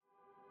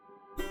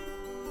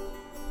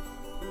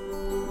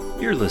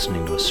You're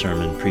listening to a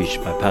sermon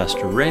preached by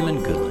Pastor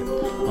Raymond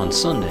Goodland on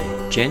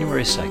Sunday,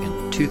 January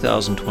 2nd,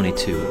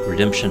 2022 at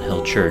Redemption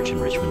Hill Church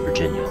in Richmond,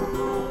 Virginia.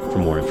 For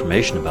more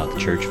information about the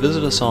church,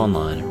 visit us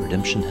online at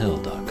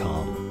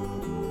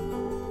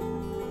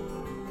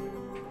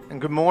redemptionhill.com.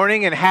 And good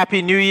morning and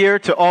Happy New Year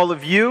to all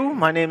of you.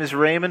 My name is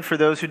Raymond, for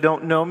those who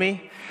don't know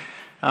me.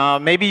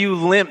 Maybe you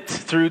limped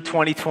through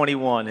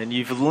 2021 and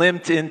you've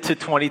limped into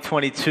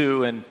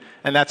 2022 and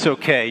that's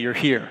okay, you're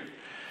here.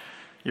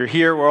 You're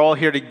here, we're all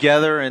here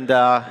together, and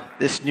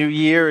this new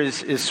year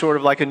is sort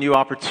of like a new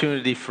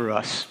opportunity for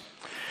us.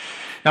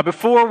 Now,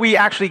 before we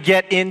actually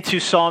get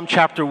into Psalm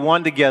chapter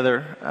 1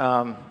 together,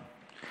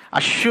 I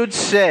should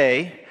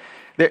say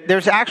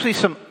there's actually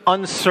some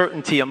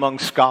uncertainty among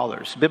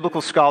scholars.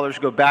 Biblical scholars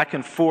go back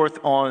and forth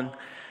on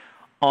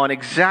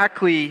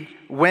exactly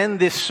when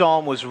this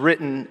psalm was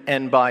written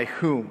and by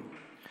whom.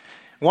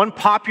 One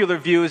popular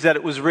view is that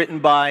it was written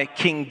by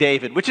King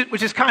David, which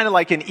is kind of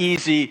like an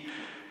easy...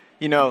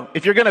 You know,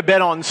 if you're going to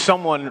bet on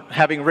someone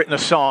having written a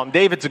psalm,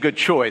 David's a good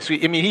choice.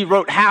 He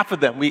wrote half of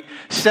them.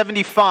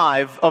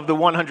 75 of the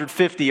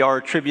 150 are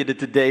attributed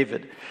to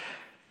David.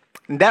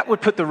 And that would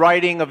put the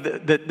writing of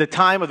the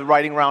time of the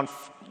writing around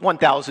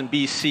 1000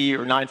 BC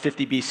or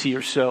 950 BC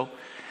or so.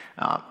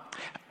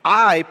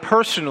 I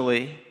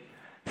personally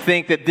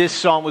think that this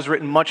psalm was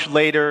written much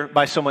later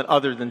by someone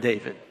other than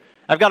David.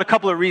 I've got a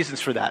couple of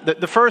reasons for that.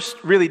 The first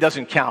really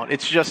doesn't count.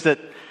 It's just that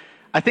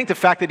I think the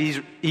fact that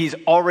he's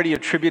already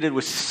attributed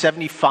with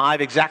 75,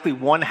 exactly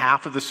one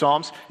half of the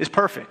Psalms, is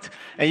perfect.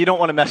 And you don't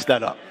want to mess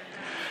that up.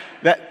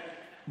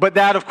 But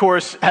that, of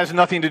course, has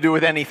nothing to do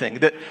with anything.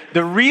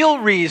 The real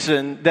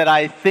reason that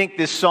I think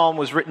this psalm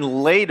was written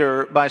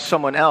later by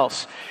someone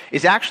else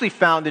is actually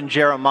found in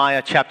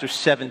Jeremiah chapter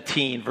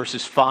 17,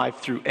 verses 5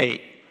 through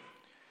 8.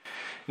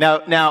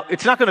 Now,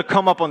 it's not going to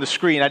come up on the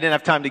screen. I didn't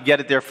have time to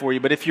get it there for you.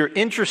 But if you're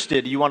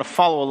interested, you want to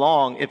follow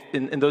along,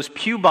 in those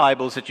pew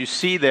Bibles that you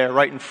see there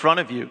right in front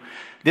of you,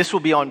 this will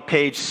be on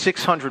page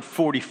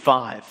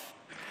 645.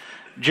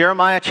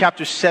 Jeremiah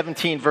chapter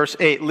 17, verse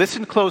 8.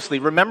 Listen closely.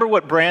 Remember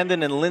what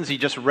Brandon and Lindsay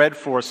just read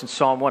for us in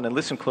Psalm 1, and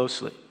listen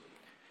closely.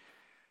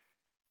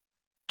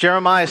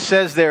 Jeremiah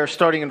says there,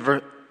 starting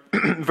in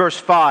verse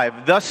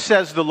 5, "Thus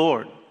says the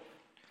Lord,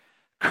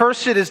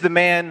 cursed is the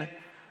man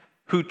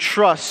who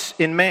trusts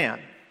in man,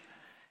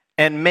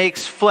 and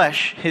makes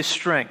flesh his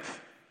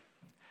strength,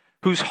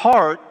 whose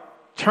heart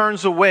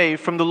turns away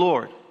from the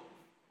Lord.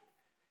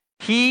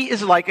 He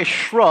is like a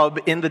shrub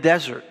in the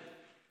desert,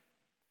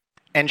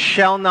 and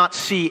shall not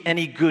see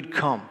any good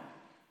come.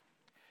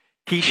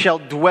 He shall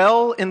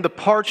dwell in the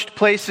parched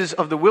places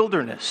of the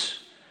wilderness,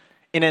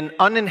 in an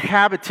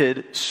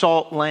uninhabited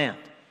salt land."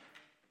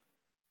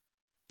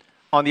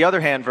 On the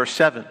other hand, verse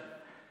 7,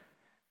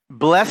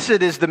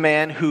 "Blessed is the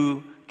man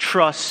who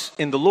trusts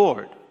in the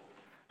Lord,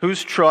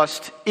 whose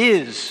trust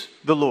is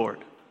the Lord.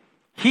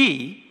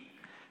 He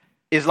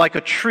is like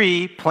a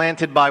tree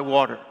planted by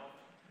water,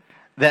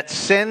 that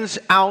sends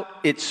out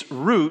its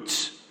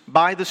roots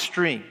by the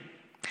stream,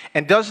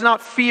 and does not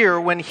fear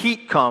when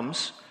heat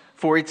comes,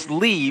 for its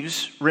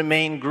leaves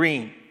remain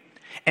green,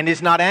 and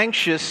is not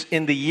anxious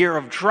in the year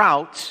of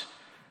drought,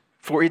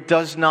 for it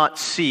does not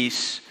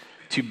cease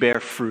to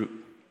bear fruit."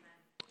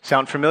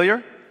 Sound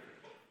familiar?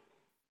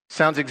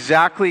 Sounds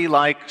exactly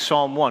like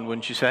Psalm 1,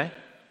 wouldn't you say?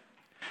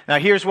 Now,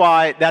 here's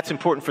why that's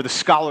important for the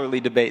scholarly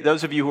debate.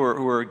 Those of you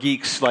who are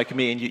geeks like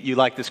me and you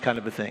like this kind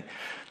of a thing.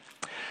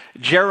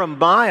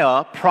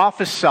 Jeremiah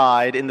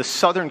prophesied in the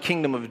southern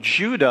kingdom of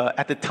Judah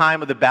at the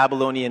time of the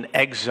Babylonian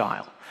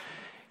exile.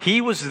 He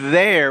was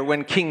there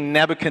when King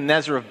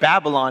Nebuchadnezzar of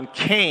Babylon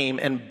came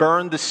and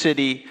burned the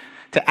city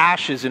to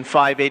ashes in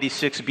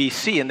 586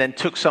 BC and then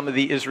took some of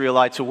the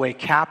Israelites away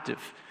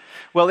captive.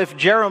 Well, if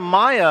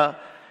Jeremiah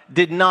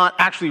did not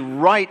actually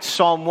write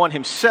Psalm 1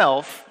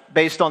 himself,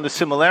 based on the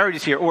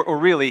similarities here, or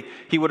really,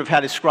 he would have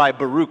had his scribe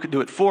Baruch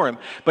do it for him.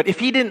 But if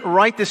he didn't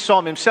write this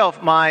psalm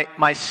himself,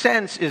 my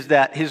sense is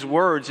that his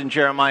words in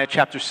Jeremiah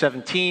chapter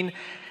 17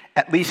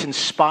 at least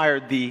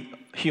inspired the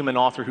human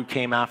author who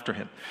came after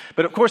him.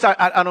 But of course,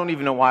 I don't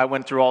even know why I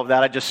went through all of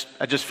that.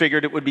 I just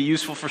figured it would be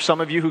useful for some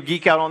of you who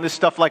geek out on this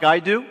stuff like I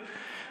do.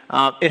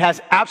 It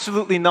has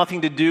absolutely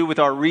nothing to do with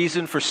our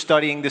reason for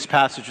studying this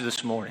passage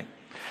this morning,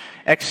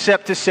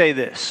 except to say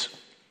this.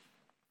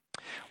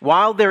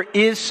 While there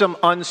is some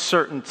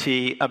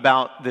uncertainty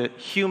about the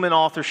human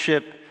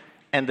authorship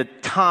and the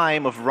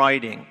time of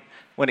writing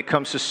when it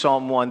comes to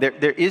Psalm 1,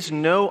 there is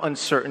no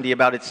uncertainty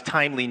about its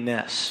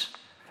timeliness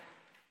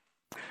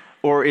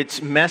or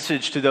its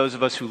message to those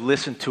of us who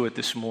listen to it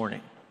this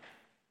morning.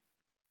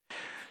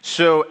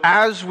 So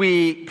as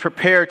we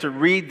prepare to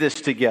read this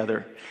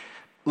together,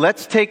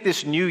 let's take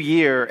this new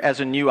year as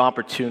a new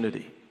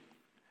opportunity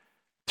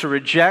to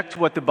reject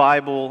what the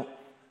Bible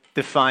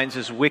defines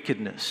as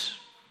wickedness,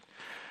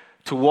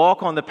 to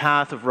walk on the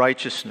path of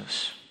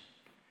righteousness,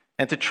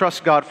 and to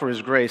trust God for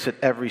His grace at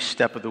every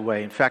step of the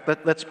way. In fact,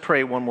 let's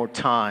pray one more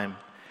time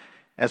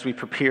as we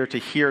prepare to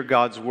hear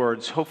God's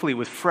words, hopefully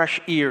with fresh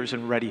ears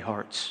and ready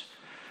hearts.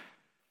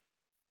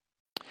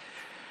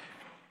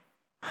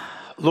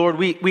 Lord,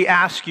 we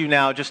ask you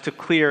now just to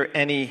clear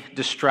any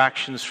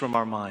distractions from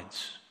our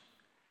minds.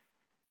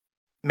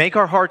 Make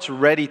our hearts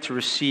ready to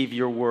receive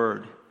your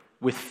word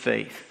with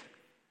faith.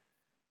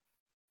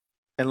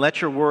 And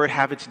let your word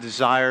have its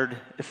desired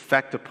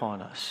effect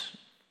upon us,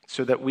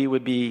 so that we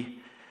would be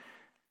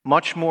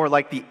much more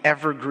like the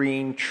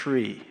evergreen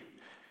tree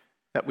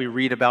that we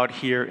read about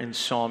here in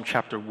Psalm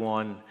chapter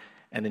 1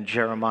 and in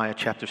Jeremiah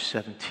chapter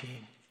 17.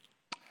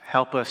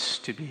 Help us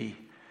to be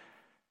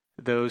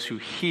those who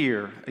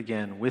hear,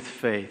 again, with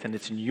faith. And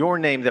it's in your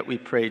name that we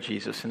pray,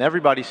 Jesus. And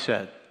everybody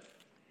said,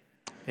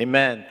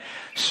 amen.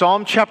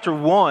 Psalm chapter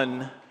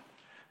 1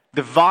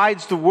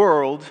 divides the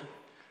world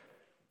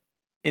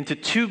into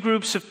two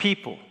groups of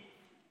people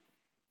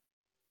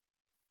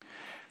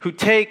who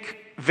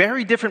take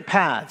very different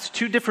paths,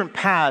 two different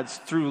paths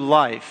through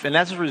life. And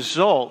as a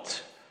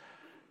result,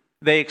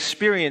 they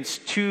experience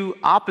two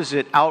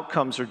opposite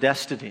outcomes or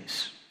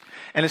destinies.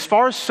 And as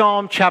far as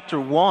Psalm chapter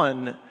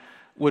 1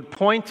 would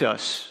point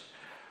us,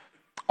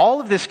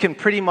 all of this can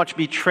pretty much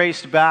be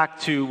traced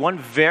back to one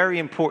very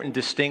important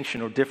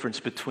distinction or difference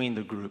between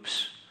the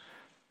groups.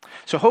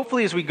 So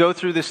hopefully as we go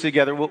through this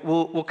together,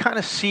 we'll kind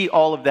of see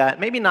all of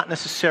that, maybe not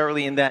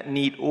necessarily in that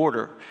neat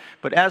order,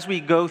 but as we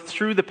go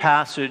through the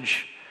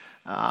passage,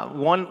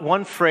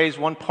 one phrase,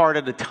 one part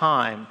at a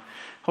time,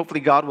 hopefully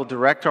God will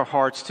direct our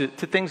hearts to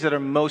things that are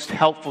most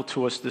helpful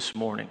to us this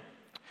morning.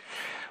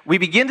 We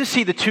begin to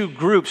see the two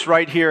groups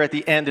right here at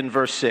the end in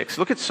verse 6.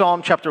 Look at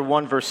Psalm chapter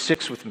 1, verse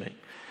 6 with me.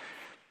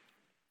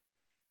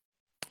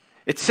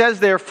 It says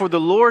there, "For the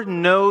Lord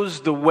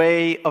knows the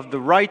way of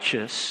the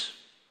righteous,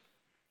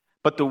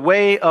 but the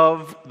way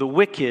of the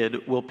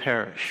wicked will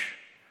perish."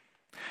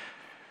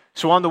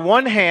 So on the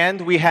one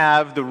hand, we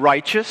have the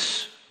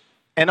righteous,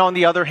 and on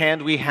the other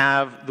hand, we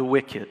have the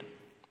wicked.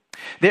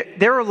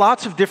 There are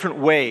lots of different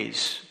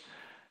ways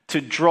to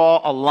draw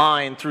a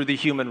line through the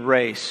human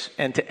race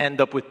and to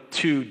end up with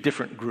two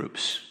different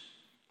groups.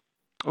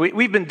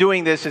 We've been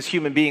doing this as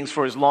human beings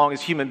for as long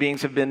as human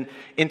beings have been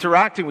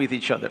interacting with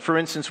each other. For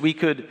instance, we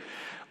could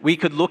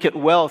look at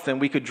wealth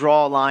and we could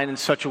draw a line in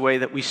such a way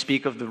that we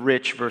speak of the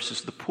rich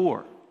versus the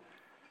poor.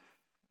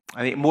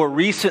 I think more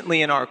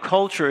recently in our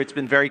culture, it's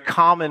been very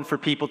common for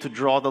people to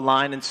draw the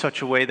line in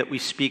such a way that we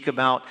speak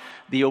about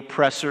the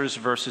oppressors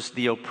versus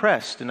the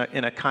oppressed in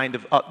a kind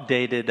of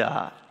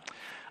updated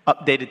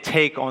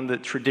take on the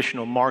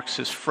traditional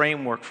Marxist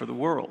framework for the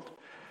world.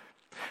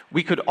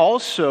 We could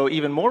also,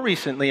 even more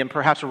recently, and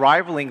perhaps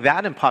rivaling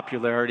that in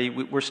popularity,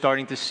 we're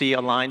starting to see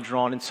a line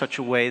drawn in such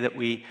a way that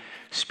we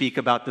speak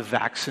about the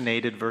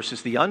vaccinated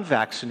versus the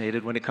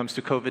unvaccinated when it comes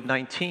to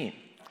COVID-19.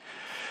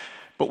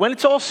 But when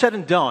it's all said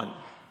and done,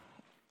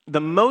 the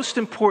most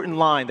important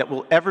line that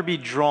will ever be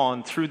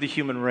drawn through the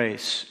human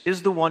race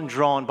is the one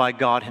drawn by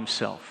God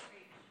himself.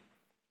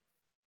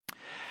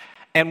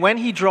 And when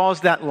he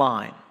draws that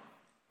line,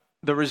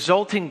 the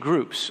resulting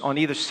groups on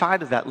either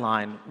side of that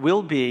line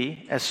will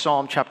be, as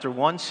Psalm chapter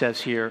 1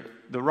 says here,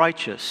 the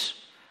righteous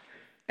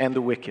and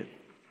the wicked.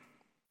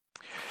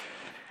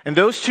 And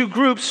those two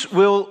groups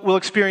will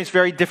experience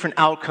very different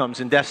outcomes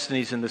and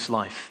destinies in this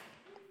life.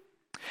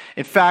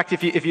 In fact,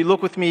 if you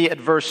look with me at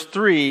verse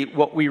 3,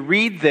 what we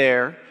read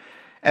there,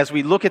 as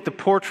we look at the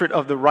portrait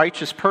of the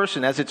righteous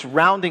person, as it's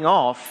rounding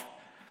off,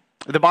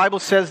 the Bible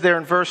says there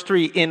in verse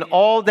 3, "In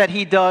all that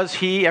he does,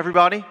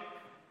 everybody,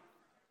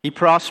 he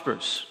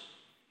prospers."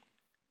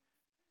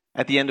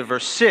 At the end of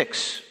verse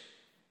 6,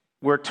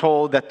 we're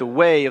told that the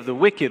way of the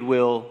wicked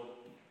will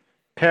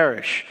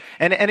perish.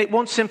 And it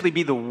won't simply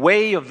be the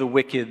way of the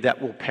wicked that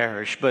will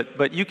perish,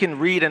 but you can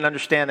read and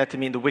understand that to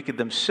mean the wicked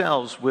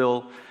themselves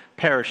will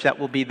perish. That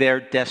will be their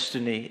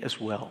destiny as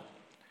well.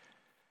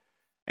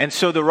 And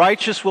so the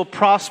righteous will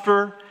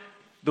prosper,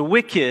 the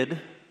wicked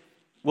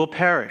will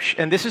perish.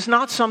 And this is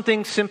not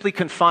something simply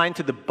confined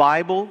to the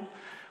Bible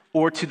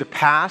or to the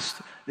past.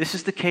 This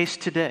is the case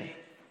today.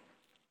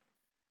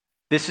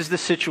 This is the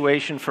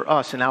situation for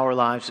us in our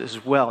lives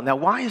as well. Now,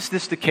 why is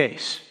this the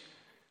case?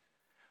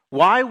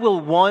 Why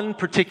will one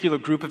particular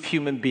group of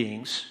human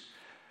beings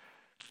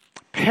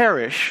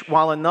perish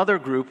while another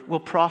group will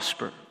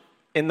prosper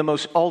in the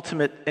most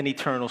ultimate and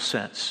eternal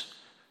sense?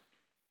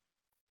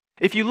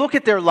 If you look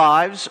at their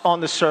lives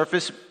on the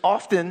surface,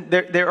 often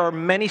there are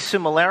many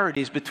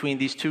similarities between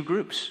these two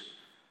groups.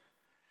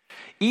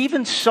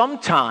 Even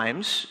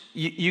sometimes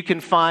you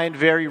can find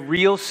very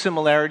real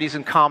similarities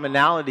and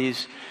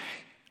commonalities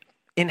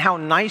in how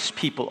nice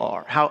people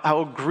are,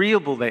 how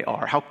agreeable they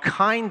are, how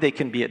kind they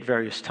can be at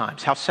various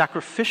times, how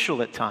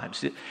sacrificial at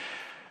times.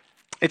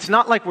 It's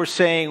not like we're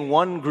saying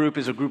one group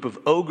is a group of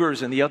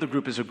ogres and the other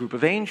group is a group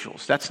of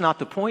angels. That's not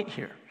the point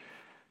here.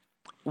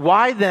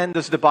 Why then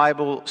does the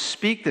Bible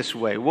speak this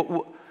way?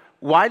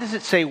 Why does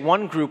it say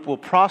one group will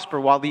prosper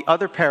while the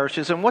other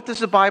perishes? And what does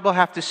the Bible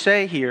have to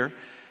say here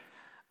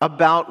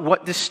about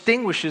what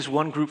distinguishes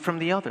one group from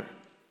the other?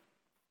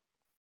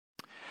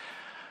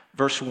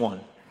 Verse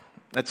 1.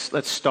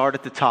 Let's start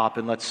at the top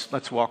and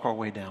let's walk our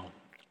way down.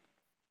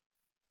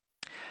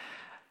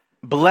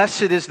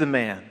 "Blessed is the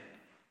man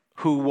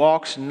who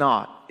walks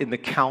not in the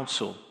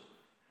counsel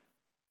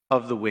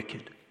of the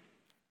wicked,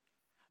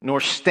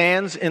 nor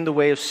stands in the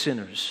way of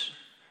sinners,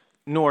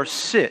 nor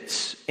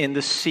sits in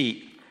the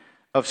seat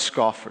of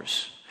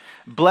scoffers.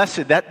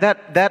 Blessed,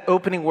 that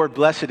opening word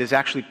blessed is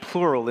actually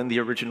plural in the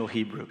original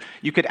Hebrew.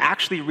 You could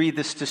actually read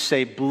this to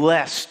say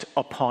blessed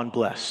upon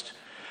blessed,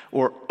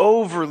 or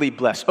overly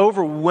blessed.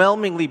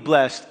 Overwhelmingly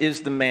blessed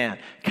is the man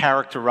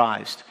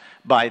characterized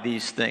by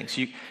these things.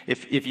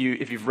 If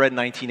you've read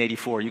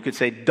 1984, you could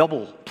say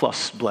double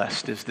plus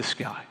blessed is this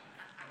guy.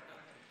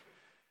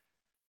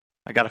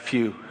 I got a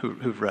few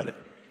who've read it.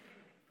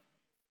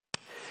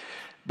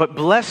 But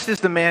blessed is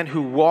the man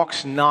who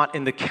walks not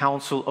in the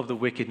counsel of the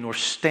wicked, nor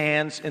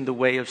stands in the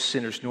way of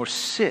sinners, nor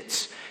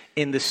sits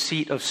in the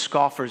seat of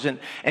scoffers. And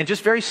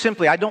just very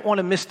simply, I don't want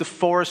to miss the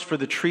forest for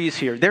the trees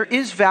here. There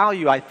is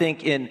value, I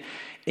think,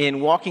 in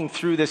walking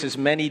through this as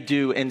many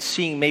do and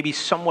seeing maybe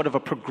somewhat of a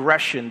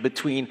progression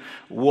between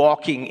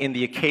walking in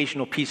the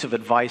occasional piece of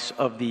advice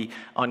of the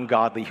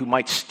ungodly who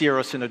might steer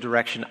us in a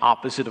direction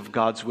opposite of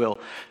God's will,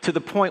 to the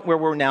point where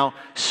we're now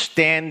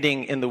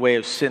standing in the way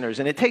of sinners.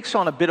 And it takes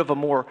on a bit of a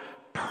more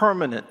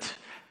permanent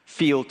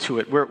feel to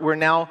it. We're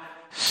now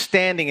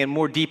standing and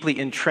more deeply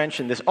entrenched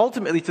in this,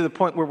 ultimately to the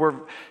point where we're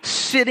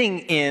sitting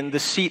in the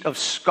seat of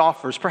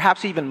scoffers,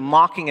 perhaps even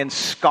mocking and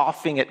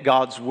scoffing at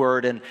God's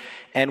word,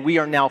 and we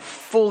are now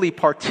fully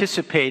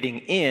participating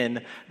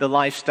in the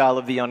lifestyle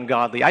of the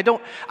ungodly. I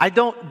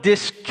don't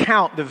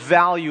discount the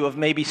value of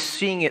maybe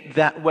seeing it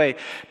that way,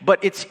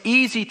 but it's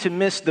easy to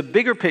miss the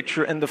bigger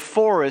picture and the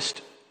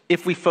forest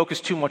if we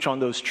focus too much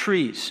on those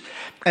trees.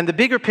 And the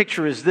bigger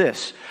picture is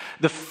this.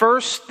 The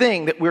first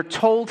thing that we're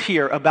told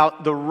here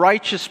about the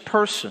righteous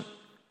person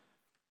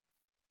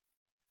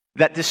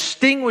that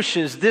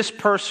distinguishes this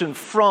person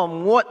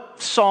from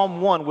what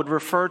Psalm 1 would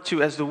refer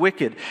to as the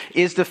wicked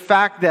is the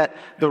fact that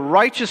the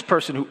righteous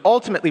person who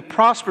ultimately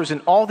prospers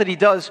in all that he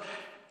does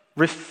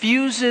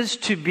refuses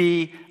to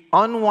be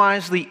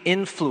unwisely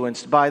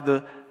influenced by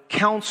the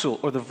counsel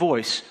or the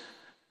voice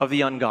of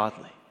the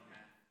ungodly.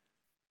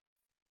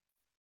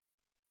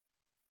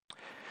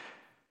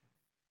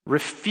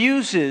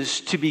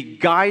 Refuses to be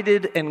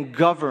guided and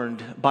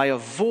governed by a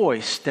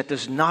voice that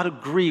does not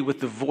agree with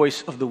the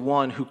voice of the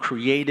one who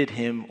created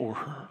him or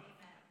her.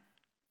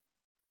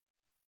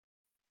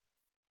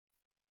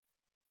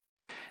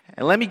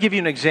 And let me give you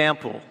an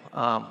example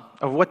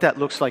of what that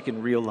looks like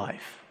in real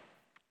life.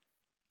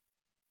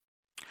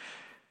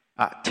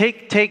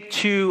 Take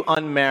two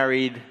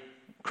unmarried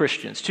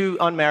Christians, two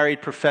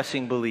unmarried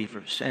professing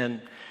believers,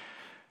 and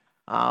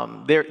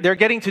they're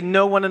getting to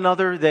know one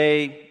another.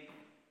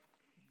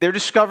 They're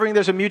discovering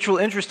there's a mutual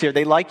interest here.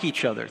 They like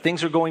each other.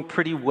 Things are going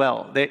pretty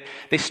well.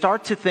 They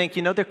start to think,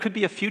 there could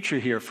be a future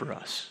here for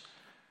us.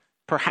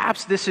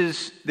 Perhaps this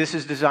is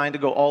designed to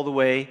go all the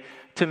way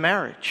to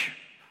marriage.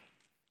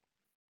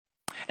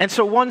 And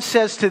so one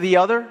says to the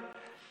other,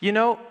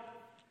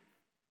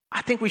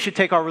 I think we should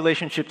take our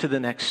relationship to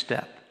the next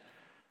step.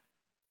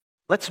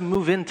 Let's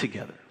move in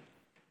together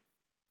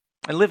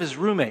and live as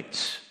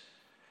roommates.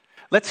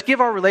 Let's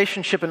give our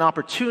relationship an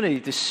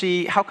opportunity to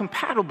see how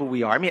compatible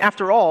we are. I mean,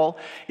 after all,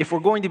 if we're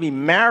going to be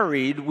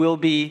married, we'll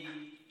be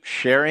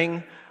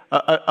sharing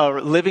a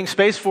living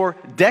space for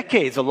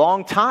decades, a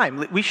long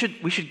time. We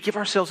should give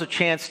ourselves a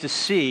chance to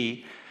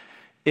see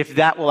if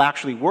that will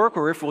actually work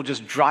or if we'll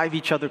just drive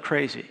each other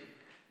crazy.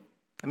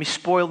 Let me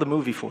spoil the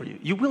movie for you.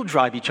 You will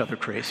drive each other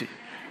crazy.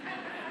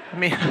 I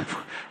mean,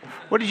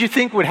 what did you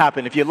think would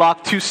happen if you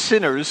locked two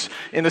sinners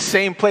in the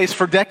same place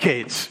for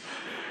decades?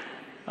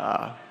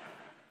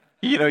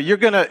 You're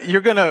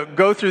gonna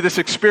go through this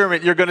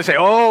experiment. You're gonna say,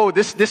 "Oh,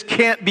 this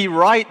can't be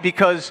right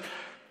because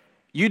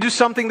you do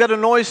something that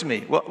annoys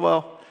me."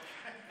 Well,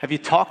 have you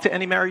talked to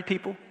any married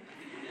people?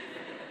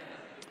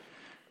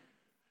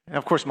 And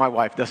of course, my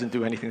wife doesn't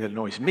do anything that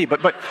annoys me,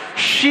 but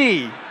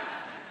she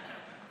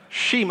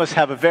must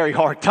have a very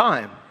hard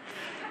time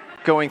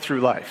going through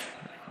life.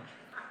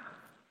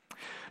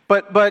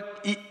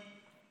 But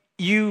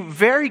you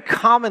very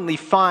commonly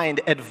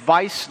find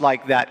advice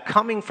like that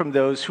coming from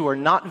those who are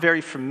not very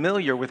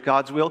familiar with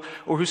God's will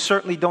or who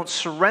certainly don't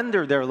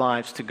surrender their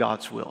lives to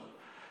God's will.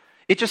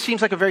 It just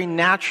seems like a very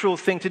natural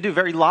thing to do,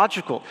 very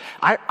logical.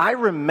 I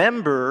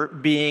remember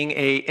being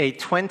a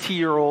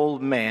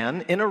 20-year-old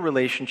man in a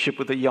relationship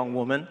with a young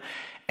woman,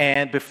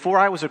 and before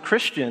I was a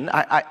Christian,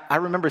 I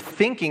remember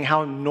thinking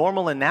how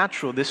normal and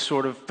natural this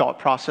sort of thought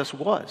process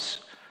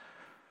was.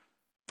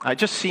 It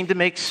just seemed to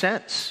make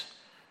sense.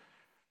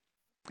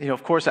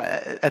 Of course,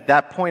 at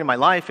that point in my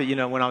life, when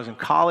I was in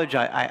college,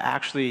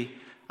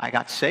 I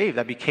got saved.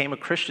 I became a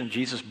Christian.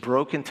 Jesus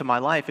broke into my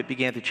life. It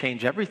began to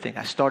change everything.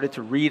 I started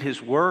to read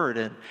His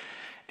Word,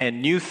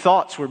 and new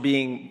thoughts were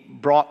being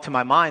brought to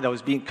my mind. I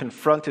was being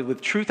confronted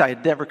with truth I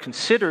had never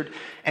considered,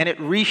 and it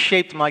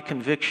reshaped my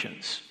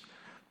convictions.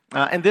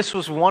 And this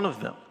was one of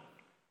them.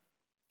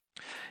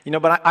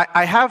 But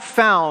I have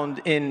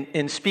found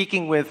in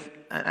speaking with,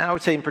 and I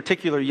would say in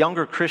particular,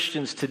 younger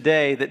Christians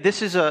today, that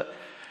this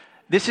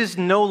is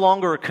no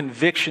longer a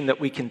conviction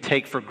that we can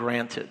take for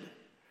granted.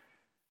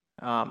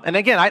 And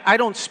again, I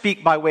don't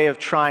speak by way of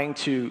trying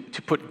to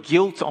put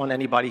guilt on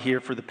anybody here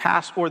for the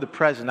past or the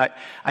present.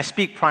 I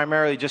speak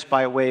primarily just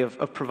by way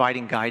of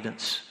providing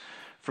guidance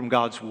from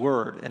God's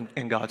Word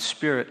and God's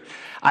Spirit.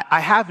 I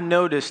have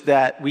noticed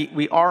that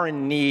we are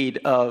in need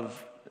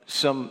of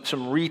some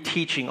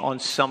reteaching on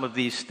some of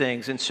these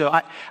things. And so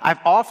I've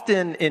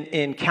often,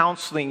 in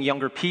counseling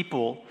younger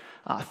people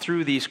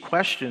through these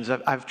questions,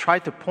 I've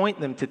tried to point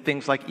them to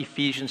things like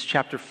Ephesians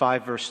chapter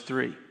 5, verse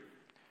 3.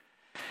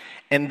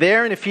 And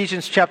there in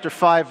Ephesians chapter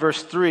 5,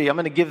 verse 3, I'm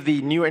going to give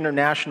the New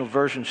International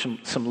Version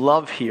some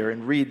love here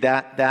and read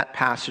that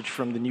passage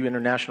from the New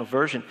International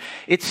Version.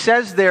 It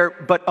says there,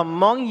 "But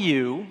among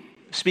you,"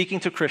 speaking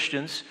to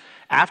Christians,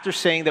 after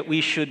saying that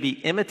we should be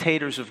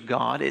imitators of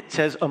God, it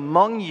says,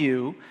 "Among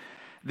you,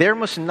 there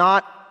must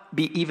not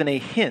be even a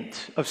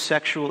hint of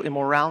sexual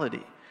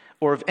immorality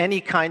or of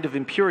any kind of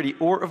impurity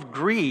or of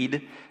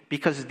greed,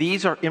 because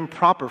these are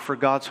improper for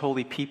God's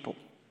holy people."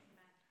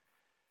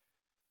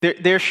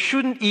 There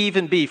shouldn't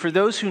even be, for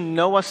those who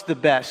know us the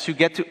best, who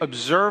get to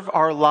observe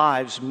our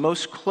lives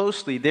most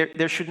closely,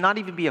 there should not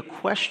even be a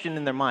question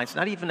in their minds,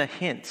 not even a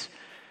hint,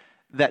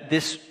 that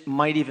this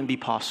might even be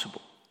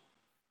possible.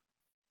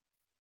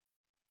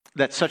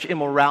 That such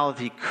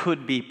immorality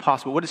could be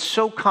possible. What is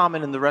so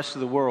common in the rest of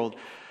the world,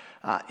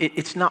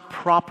 it's not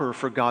proper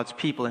for God's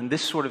people, and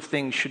this sort of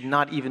thing should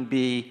not even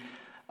be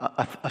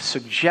a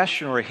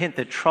suggestion or a hint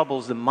that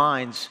troubles the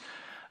minds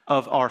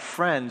of our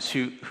friends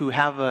who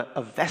have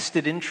a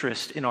vested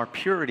interest in our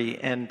purity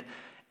and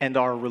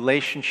our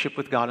relationship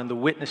with God and the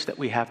witness that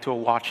we have to a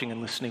watching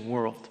and listening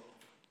world.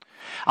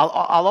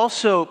 I'll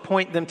also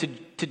point them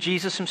to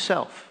Jesus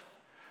himself.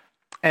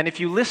 And if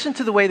you listen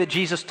to the way that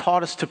Jesus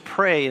taught us to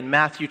pray in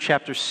Matthew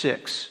chapter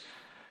 6,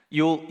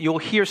 you'll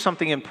hear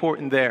something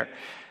important there.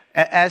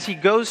 As he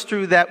goes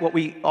through that, what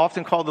we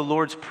often call the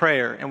Lord's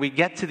Prayer, and we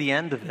get to the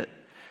end of it,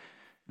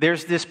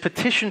 there's this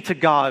petition to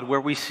God where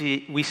we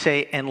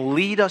say, "And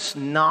lead us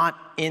not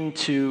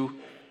into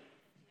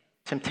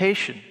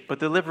temptation, but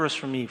deliver us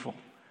from evil."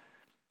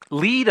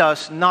 Lead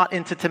us not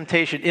into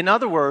temptation. In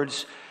other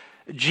words,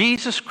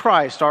 Jesus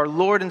Christ, our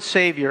Lord and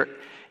Savior,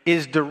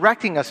 is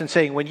directing us and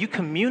saying, when you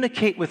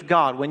communicate with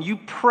God, when you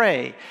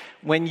pray,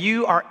 when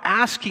you are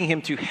asking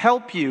him to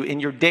help you in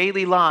your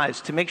daily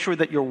lives to make sure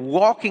that you're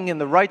walking in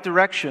the right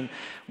direction,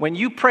 when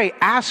you pray,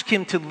 ask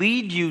him to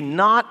lead you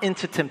not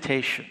into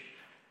temptation.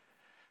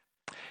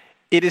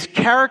 It is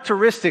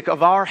characteristic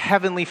of our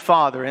Heavenly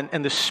Father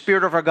and the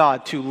Spirit of our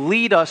God to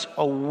lead us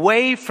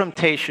away from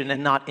temptation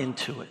and not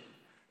into it.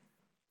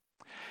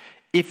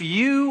 If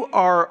you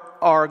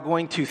are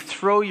going to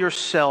throw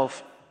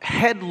yourself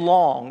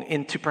headlong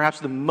into perhaps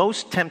the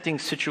most tempting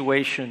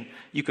situation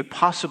you could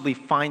possibly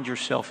find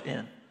yourself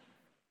in,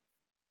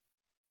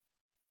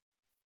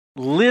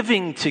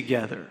 living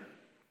together,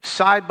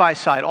 side by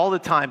side, all the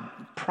time,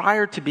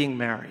 prior to being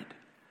married,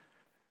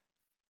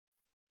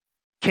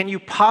 can you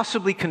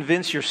possibly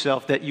convince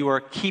yourself that you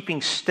are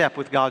keeping step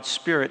with God's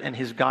Spirit and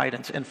his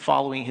guidance and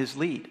following his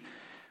lead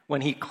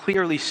when he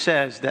clearly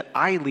says that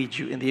I lead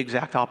you in the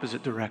exact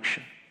opposite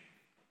direction?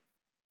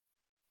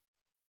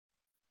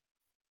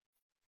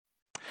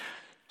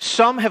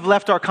 Some have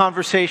left our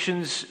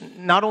conversations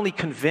not only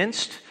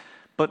convinced,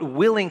 but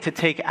willing to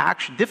take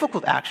action,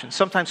 difficult action,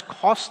 sometimes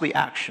costly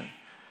action.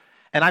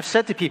 And I've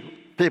said to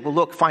people,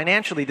 look,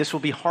 financially, this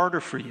will be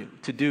harder for you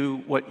to do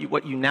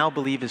what you now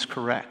believe is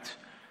correct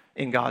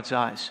in God's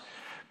eyes.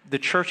 The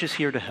church is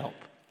here to help.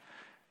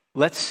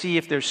 Let's see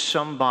if there's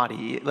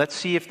somebody. Let's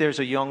see if there's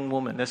a young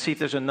woman. Let's see if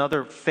there's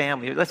another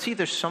family. Let's see if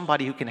there's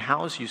somebody who can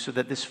house you so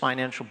that this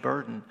financial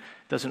burden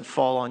doesn't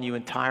fall on you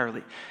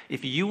entirely.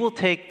 If you will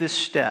take this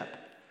step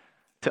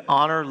to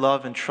honor,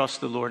 love, and trust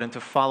the Lord and to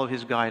follow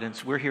his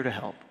guidance, we're here to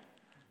help.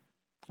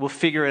 We'll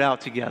figure it out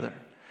together.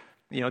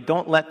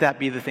 Don't let that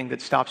be the thing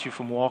that stops you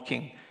from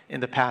walking in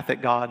the path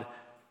that God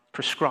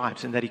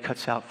prescribes and that he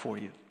cuts out for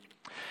you.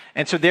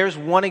 And so there's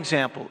one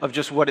example of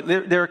just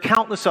there are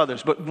countless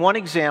others, but one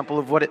example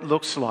of what it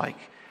looks like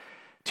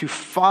to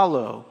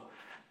follow,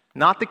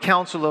 not the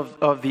counsel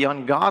of the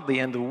ungodly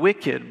and the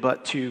wicked,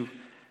 but to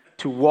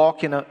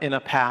walk in a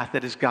path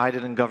that is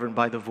guided and governed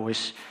by the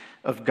voice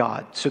of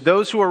God. So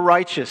those who are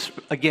righteous,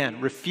 again,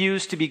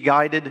 refuse to be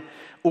guided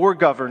or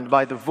governed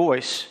by the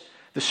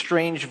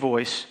strange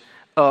voice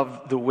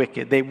of the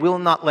wicked. They will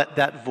not let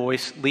that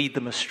voice lead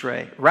them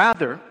astray.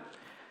 Rather,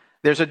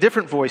 there's a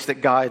different voice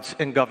that guides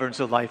and governs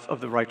the life of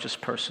the righteous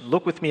person.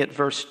 Look with me at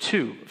verse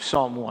 2 of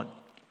Psalm 1.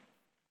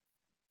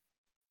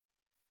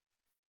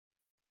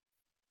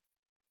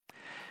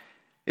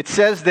 It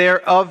says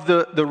there of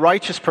the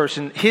righteous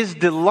person, his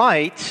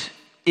delight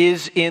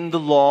is in the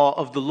law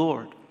of the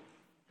Lord,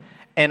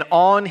 and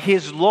on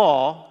his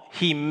law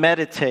he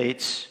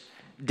meditates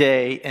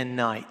day and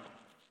night.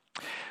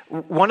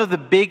 One of the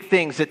big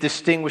things that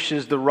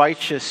distinguishes the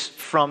righteous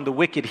from the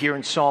wicked here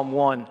in Psalm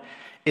 1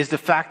 is the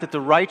fact that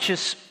the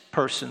righteous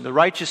person, the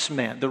righteous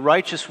man, the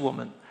righteous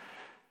woman,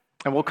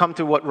 and we'll come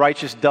to what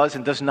righteous does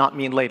and does not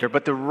mean later,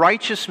 but the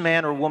righteous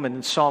man or woman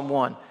in Psalm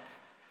 1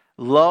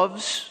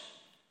 loves,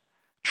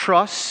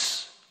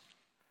 trusts,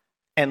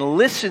 and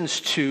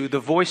listens to the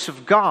voice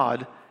of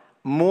God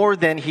more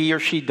than he or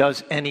she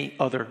does any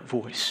other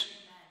voice.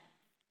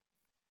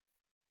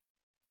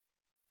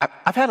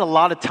 I've had a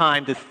lot of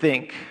time to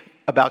think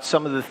about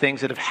some of the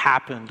things that have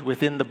happened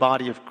within the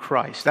body of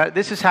Christ.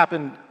 This has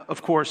happened,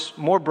 of course,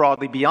 more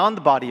broadly beyond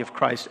the body of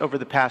Christ over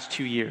the past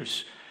 2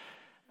 years.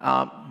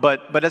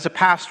 But as a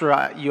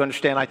pastor, you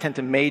understand, I tend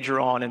to major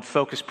on and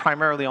focus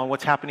primarily on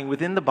what's happening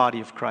within the body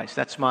of Christ.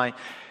 That's my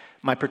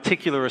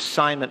particular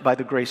assignment by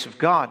the grace of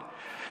God.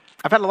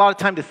 I've had a lot of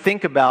time to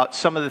think about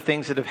some of the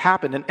things that have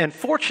happened. And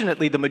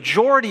fortunately, the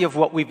majority of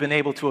what we've been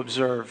able to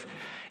observe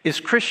is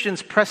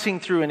Christians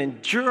pressing through and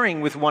enduring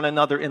with one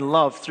another in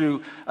love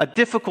through a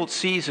difficult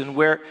season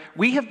where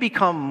we have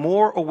become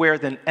more aware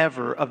than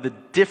ever of the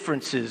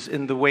differences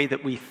in the way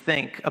that we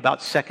think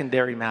about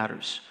secondary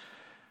matters.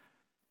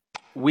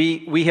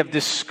 We have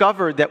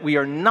discovered that we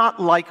are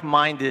not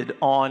like-minded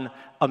on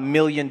a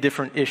million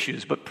different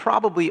issues, but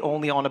probably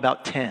only on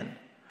about 10.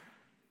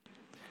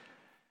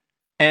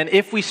 And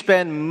if we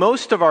spend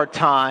most of our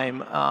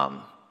time,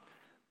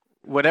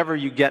 whatever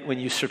you get when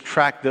you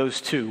subtract those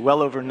two,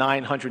 well over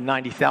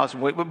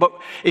 990,000. But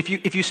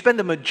if you spend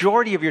the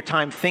majority of your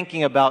time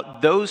thinking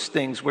about those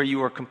things where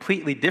you are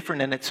completely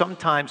different and it's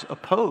sometimes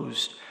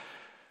opposed,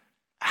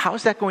 how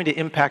is that going to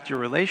impact your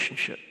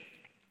relationship?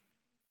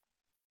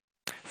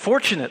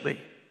 Fortunately,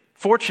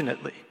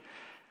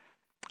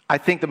 I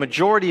think the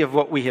majority of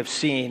what we have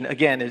seen,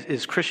 again,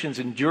 is Christians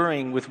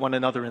enduring with one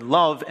another in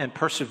love and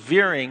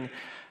persevering,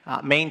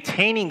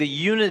 maintaining the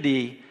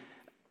unity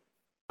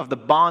of the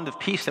bond of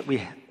peace that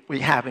we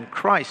have in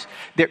Christ.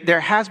 There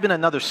has been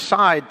another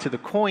side to the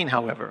coin,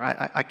 however.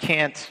 I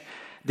can't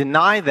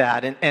deny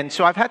that. And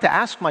so I've had to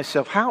ask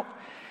myself,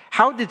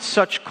 how did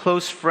such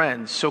close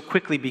friends so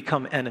quickly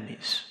become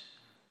enemies?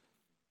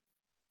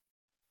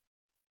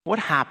 What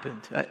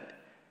happened?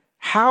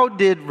 How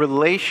did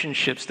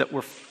relationships that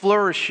were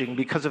flourishing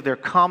because of their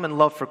common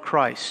love for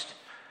Christ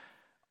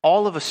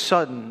all of a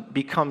sudden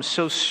become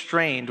so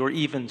strained or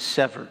even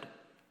severed?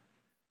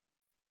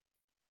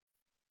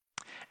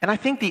 And I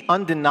think the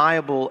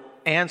undeniable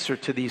answer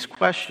to these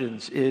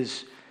questions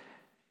is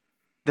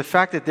the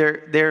fact that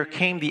there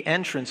came the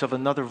entrance of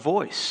another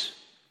voice.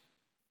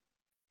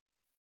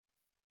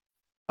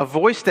 A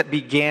voice that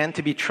began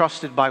to be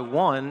trusted by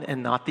one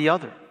and not the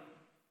other.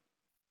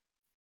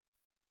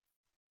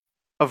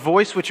 A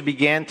voice which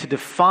began to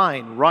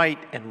define right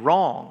and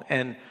wrong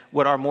and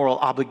what our moral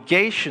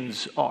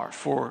obligations are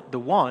for the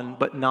one,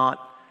 but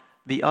not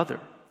the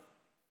other.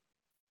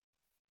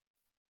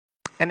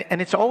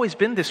 And it's always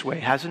been this way,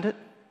 hasn't it?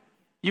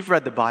 You've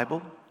read the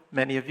Bible,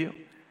 many of you.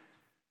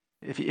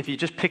 If you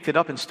just picked it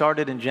up and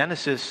started in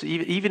Genesis,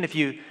 even if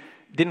you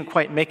didn't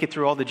quite make it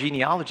through all the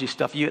genealogy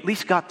stuff, you at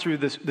least got through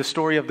the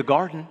story of the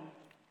garden.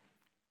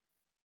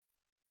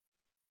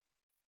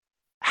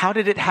 How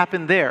did it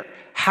happen there?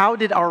 How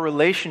did our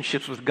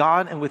relationships with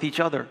God and with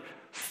each other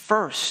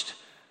first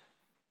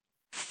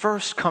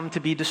come to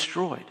be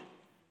destroyed?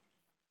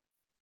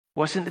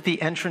 Wasn't it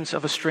the entrance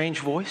of a strange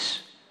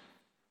voice,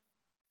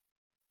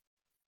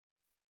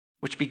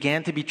 which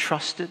began to be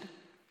trusted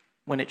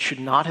when it should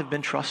not have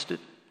been trusted?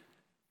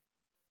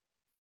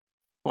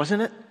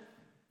 Wasn't it?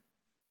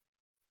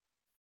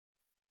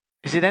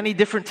 Is it any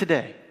different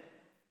today?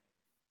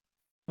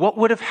 What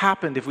would have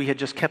happened if we had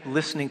just kept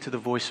listening to the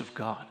voice of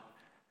God?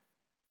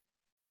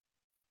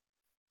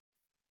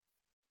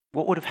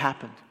 What would have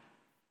happened?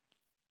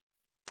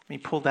 Let me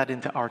pull that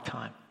into our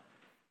time.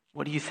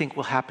 What do you think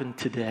will happen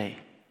today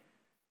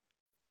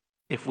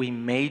if we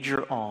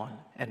major on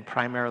and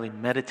primarily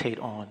meditate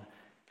on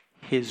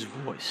His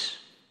voice?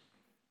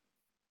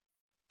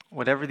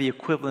 Whatever the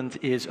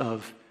equivalent is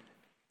of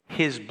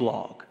His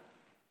blog,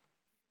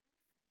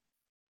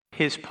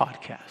 His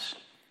podcast.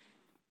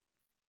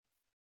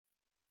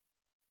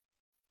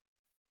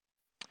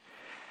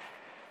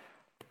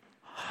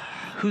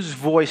 Whose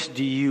voice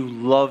do you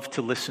love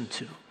to listen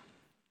to?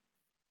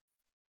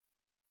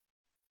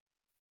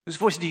 Whose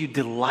voice do you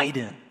delight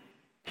in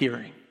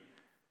hearing?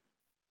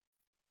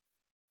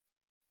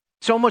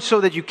 So much so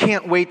that you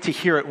can't wait to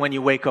hear it when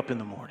you wake up in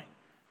the morning.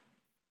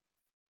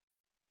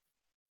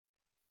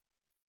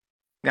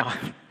 Now,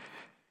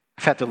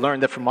 I've had to learn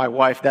that from my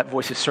wife, that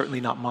voice is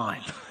certainly not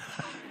mine.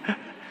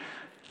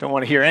 Don't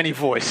want to hear any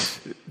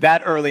voice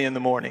that early in the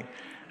morning.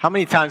 How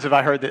many times have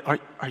I heard that?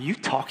 Are you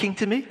talking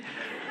to me?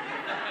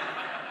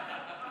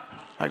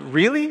 Like,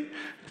 really?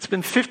 It's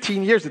been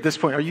 15 years at this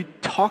point. Are you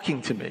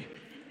talking to me?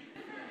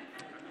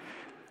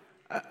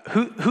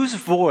 Whose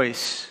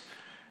voice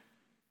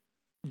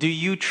do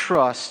you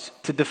trust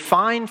to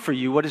define for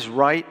you what is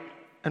right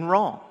and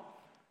wrong?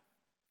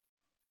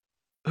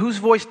 Whose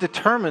voice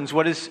determines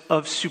what is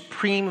of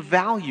supreme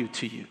value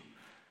to you,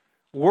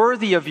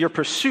 worthy of your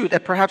pursuit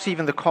at perhaps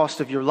even the cost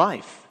of your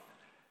life?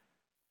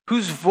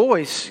 Whose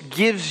voice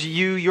gives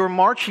you your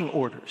marching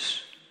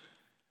orders?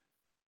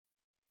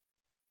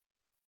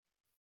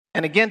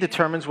 And again,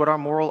 determines what our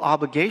moral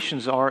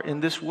obligations are in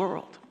this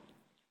world.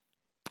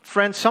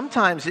 Friends,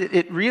 sometimes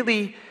it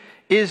really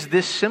is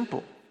this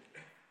simple.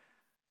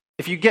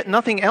 if you get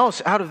nothing else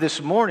out of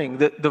this morning,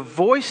 the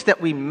voice that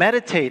we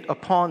meditate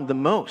upon the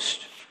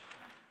most,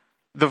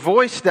 the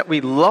voice that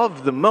we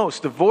love the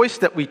most, the voice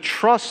that we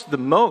trust the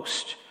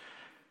most,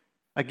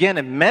 again,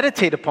 and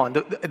meditate upon,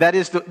 that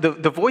is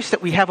the voice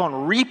that we have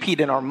on repeat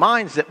in our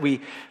minds, that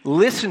we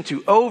listen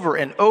to over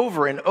and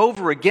over and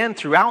over again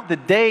throughout the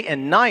day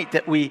and night,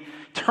 that we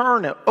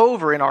turn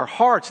over in our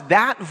hearts,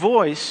 that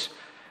voice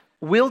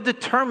will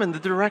determine the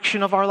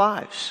direction of our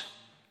lives.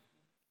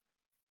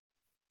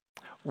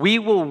 We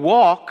will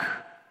walk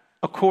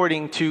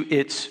according to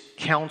its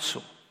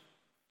counsel.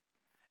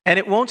 And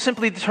it won't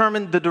simply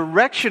determine the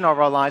direction of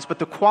our lives, but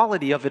the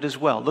quality of it as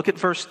well. Look at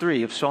verse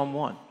 3 of Psalm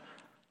 1.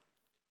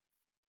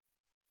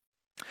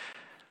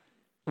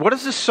 What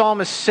does the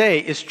psalmist say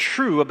is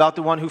true about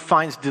the one who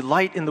finds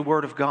delight in the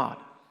word of God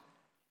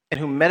and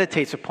who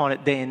meditates upon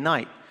it day and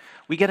night?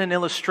 We get an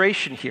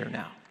illustration here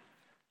now.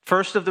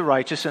 First of the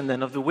righteous and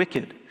then of the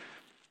wicked.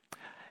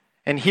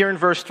 And here in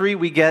verse 3,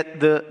 we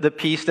get the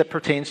piece that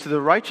pertains to the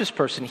righteous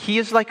person. He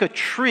is like a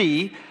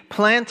tree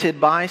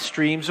planted by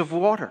streams of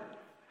water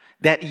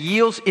that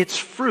yields its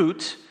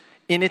fruit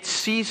in its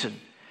season,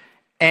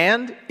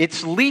 and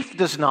its leaf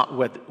does not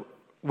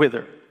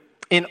wither.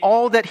 In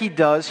all that he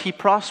does, he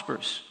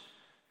prospers.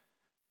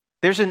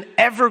 There's an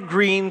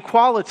evergreen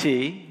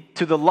quality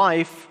to the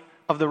life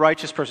of the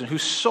righteous person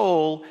whose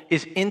soul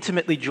is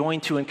intimately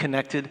joined to and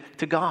connected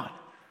to God.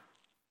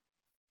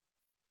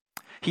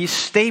 He's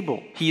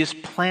stable. He is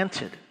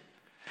planted.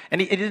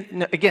 And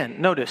again,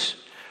 notice,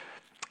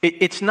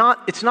 it's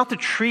not the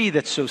tree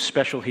that's so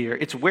special here.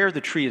 It's where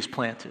the tree is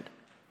planted.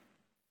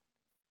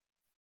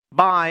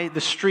 By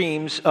the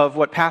streams of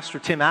what Pastor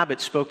Tim Abbott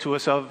spoke to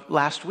us of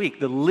last week,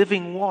 the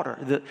living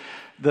water,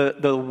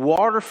 the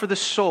water for the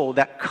soul,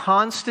 that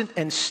constant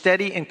and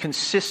steady and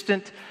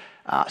consistent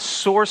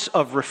source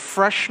of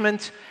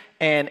refreshment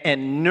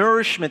and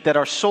nourishment that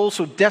our souls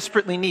so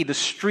desperately need, the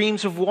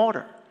streams of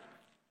water.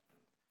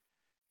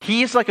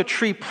 He is like a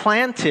tree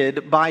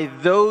planted by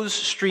those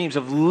streams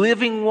of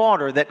living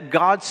water that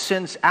God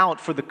sends out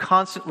for the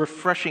constant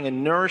refreshing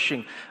and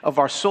nourishing of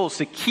our souls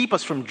to keep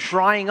us from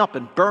drying up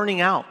and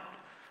burning out.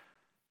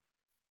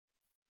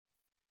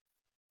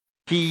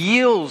 She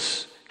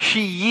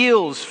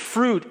yields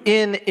fruit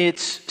in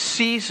its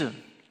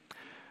season.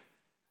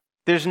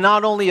 There's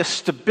not only a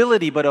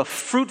stability, but a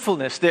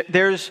fruitfulness.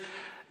 There's,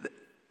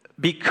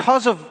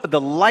 because of the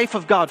life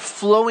of God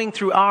flowing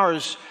through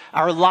ours,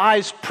 our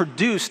lives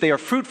produce, they are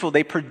fruitful.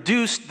 They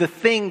produce the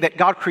thing that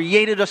God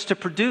created us to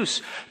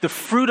produce, the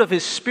fruit of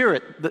His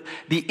Spirit,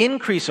 the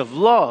increase of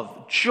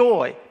love,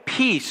 joy,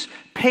 peace,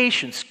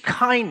 patience,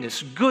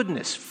 kindness,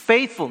 goodness,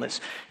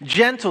 faithfulness,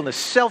 gentleness,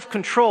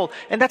 self-control.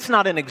 And that's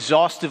not an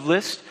exhaustive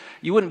list.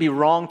 You wouldn't be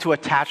wrong to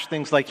attach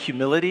things like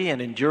humility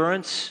and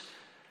endurance.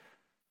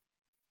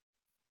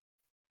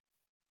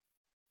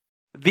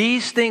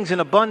 These things in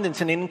abundance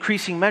and in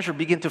increasing measure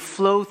begin to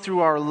flow through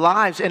our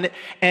lives, and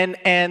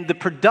the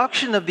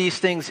production of these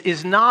things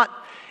is not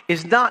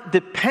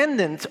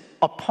dependent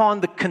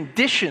upon the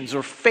conditions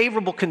or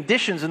favorable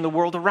conditions in the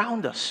world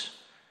around us.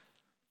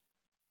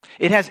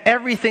 It has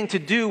everything to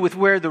do with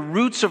where the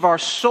roots of our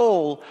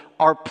soul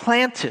are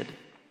planted.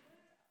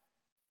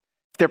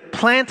 If they're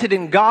planted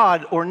in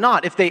God or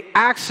not, if they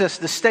access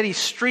the steady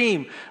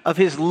stream of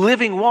His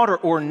living water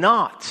or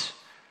not.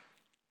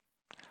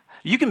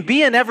 You can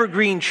be an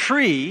evergreen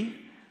tree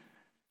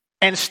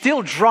and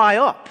still dry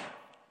up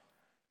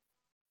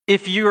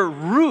if your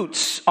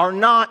roots are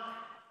not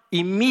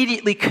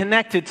immediately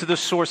connected to the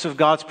source of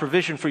God's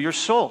provision for your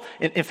soul.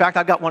 In fact,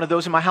 I've got one of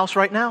those in my house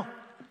right now.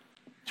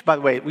 Which, by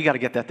the way, we got to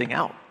get that thing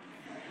out.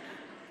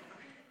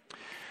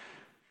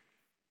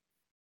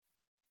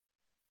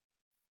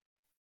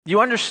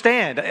 You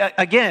understand,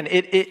 again,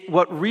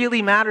 what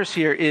really matters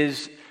here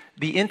is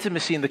the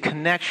intimacy and the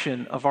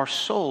connection of our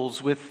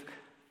souls with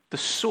the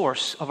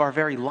source of our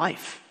very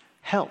life,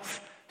 health,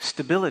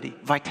 stability,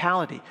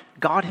 vitality,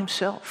 God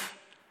Himself.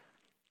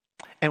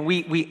 And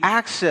we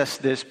access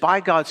this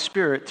by God's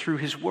Spirit through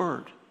His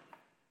Word.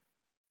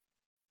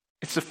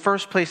 It's the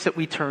first place that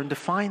we turn to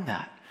find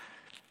that.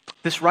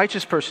 This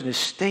righteous person is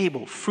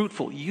stable,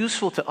 fruitful,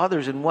 useful to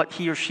others in what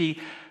he or she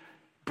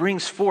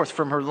brings forth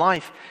from her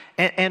life,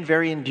 and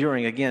very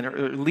enduring. Again,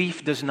 her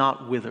leaf does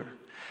not wither.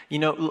 You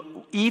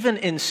know, even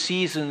in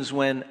seasons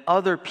when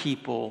other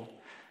people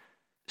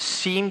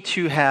seem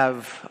to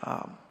have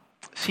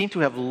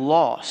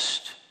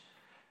lost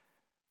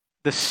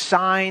the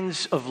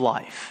signs of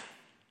life,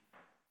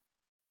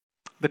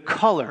 the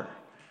color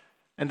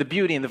and the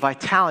beauty and the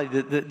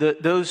vitality,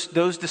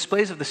 those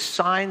displays of the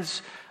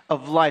signs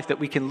of life that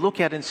we can look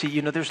at and see,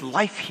 you know, there's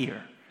life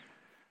here.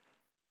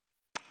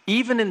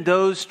 Even in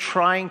those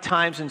trying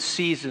times and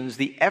seasons,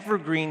 the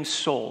evergreen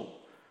soul,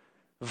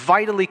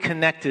 vitally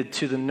connected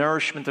to the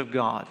nourishment of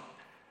God,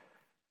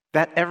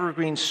 that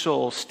evergreen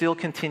soul still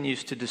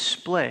continues to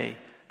display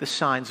the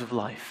signs of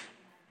life.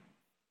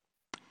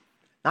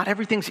 Not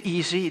everything's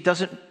easy. It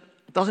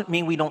doesn't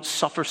mean we don't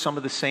suffer some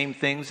of the same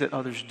things that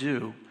others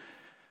do.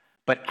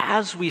 But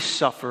as we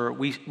suffer,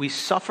 we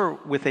suffer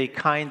with a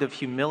kind of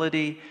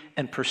humility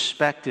and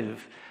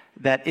perspective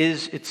that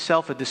is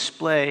itself a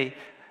display,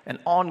 an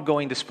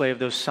ongoing display of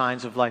those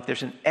signs of life.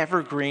 There's an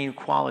evergreen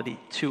quality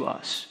to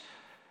us.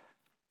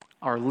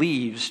 Our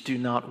leaves do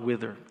not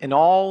wither. In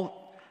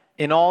all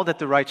that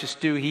the righteous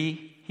do,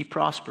 he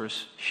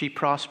prospers, she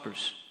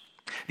prospers.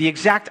 The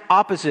exact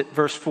opposite,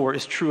 verse 4,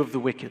 is true of the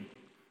wicked.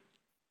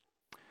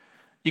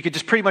 You could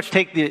just pretty much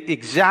take the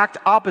exact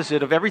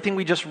opposite of everything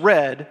we just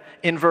read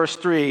in verse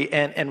 3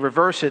 and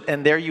reverse it,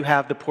 and there you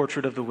have the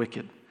portrait of the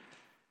wicked.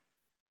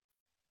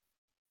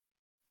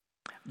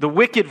 The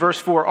wicked, verse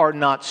 4, are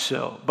not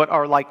so, but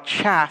are like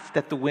chaff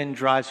that the wind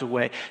drives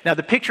away. Now,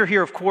 the picture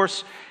here, of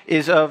course,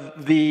 is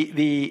of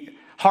the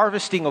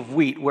harvesting of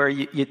wheat, where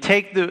you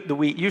take the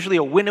wheat, usually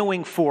a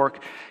winnowing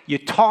fork, you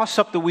toss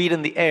up the wheat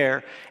in the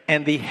air,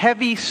 and the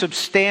heavy,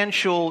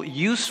 substantial,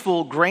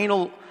 useful grain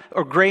of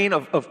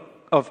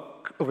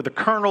the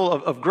kernel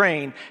of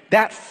grain,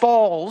 that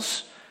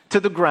falls to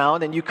the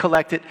ground and you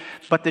collect it.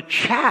 But the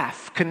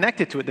chaff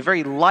connected to it, the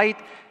very light,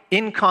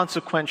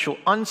 inconsequential,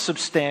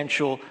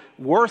 unsubstantial,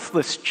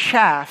 worthless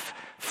chaff,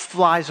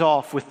 flies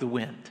off with the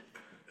wind.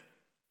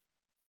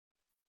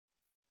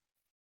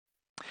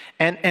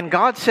 And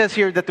God says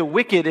here that the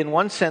wicked, in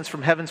one sense,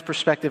 from heaven's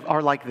perspective,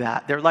 are like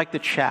that. They're like the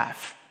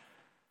chaff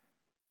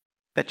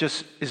that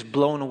just is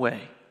blown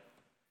away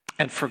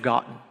and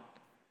forgotten,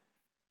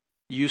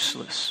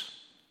 useless,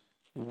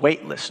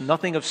 weightless,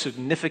 nothing of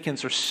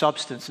significance or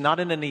substance,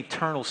 not in an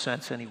eternal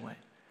sense anyway.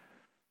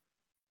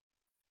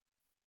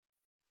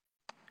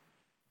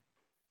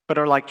 But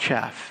are like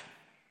chaff,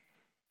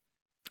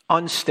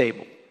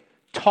 unstable,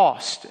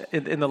 tossed,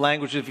 in the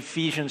language of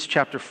Ephesians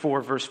chapter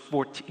 4, verse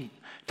 14,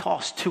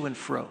 tossed to and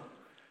fro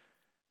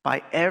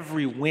by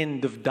every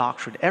wind of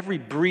doctrine, every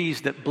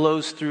breeze that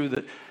blows through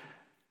the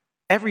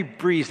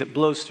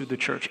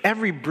church,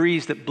 every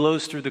breeze that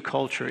blows through the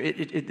culture.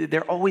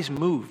 They're always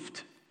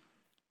moved,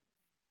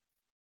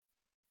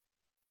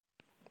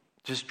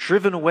 just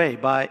driven away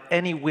by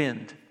any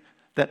wind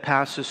that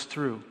passes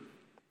through.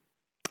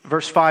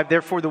 Verse 5,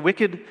 therefore the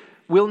wicked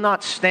will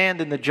not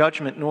stand in the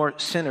judgment, nor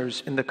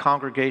sinners in the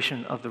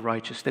congregation of the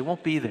righteous. They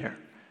won't be there.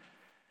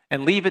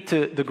 And leave it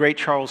to the great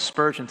Charles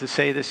Spurgeon to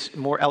say this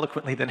more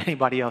eloquently than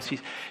anybody else. He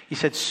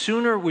said,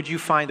 sooner would you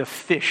find a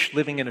fish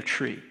living in a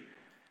tree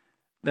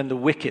than the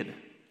wicked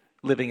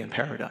living in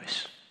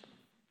paradise.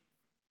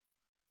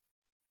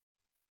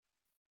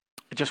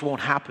 It just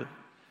won't happen.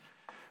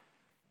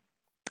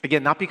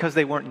 Again, not because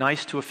they weren't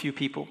nice to a few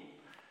people,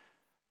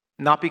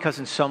 not because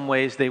in some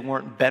ways they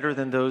weren't better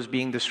than those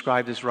being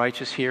described as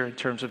righteous here in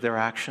terms of their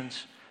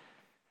actions,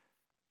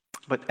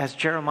 but as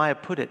Jeremiah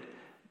put it,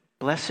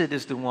 blessed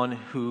is the one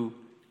who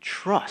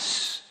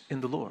trusts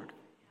in the Lord.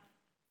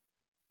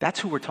 That's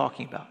who we're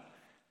talking about.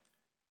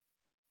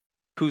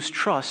 Whose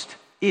trust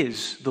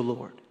is the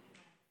Lord.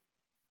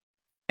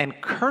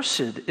 And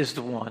cursed is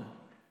the one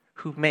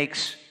who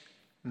makes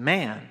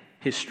man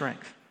his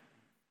strength,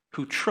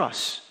 who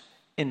trusts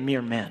in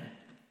mere men.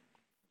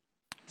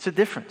 It's a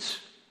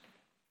difference.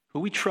 Who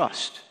we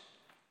trust,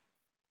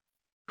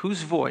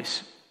 whose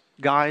voice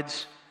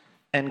guides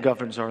and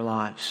governs our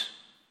lives.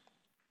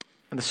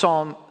 And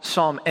the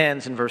psalm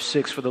ends in verse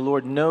 6, for the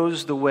Lord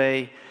knows the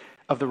way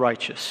of the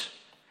righteous,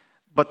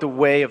 but the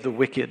way of the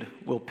wicked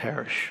will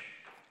perish.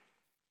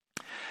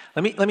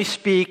 Let me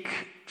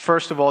speak,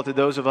 first of all, to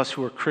those of us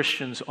who are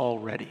Christians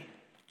already.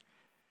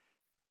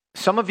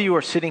 Some of you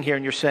are sitting here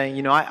and you're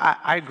saying,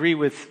 I agree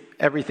with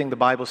everything the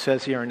Bible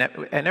says here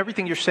and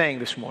everything you're saying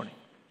this morning.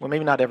 Well,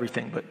 maybe not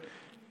everything, but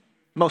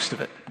most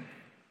of it.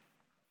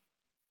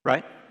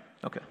 Right?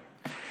 Okay.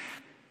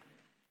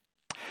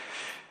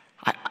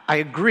 I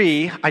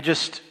agree.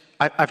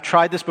 I've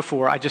tried this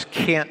before. I just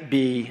can't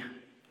be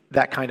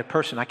that kind of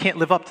person. I can't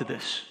live up to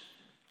this.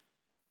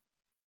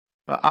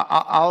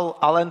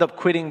 I'll end up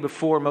quitting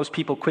before most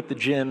people quit the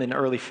gym in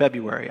early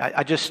February.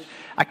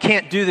 I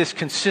can't do this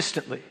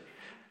consistently.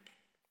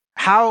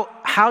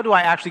 How do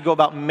I actually go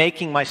about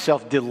making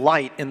myself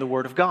delight in the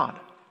Word of God?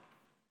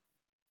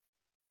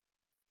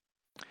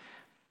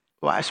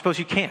 Well, I suppose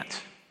you can't.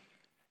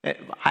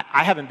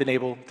 I haven't been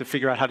able to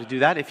figure out how to do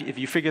that. If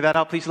you figure that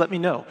out, please let me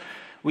know.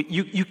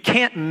 You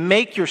can't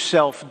make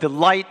yourself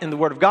delight in the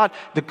Word of God.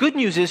 The good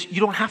news is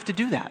you don't have to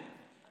do that.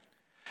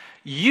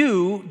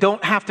 You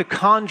don't have to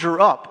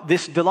conjure up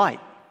this delight.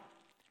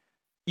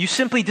 You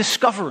simply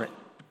discover it.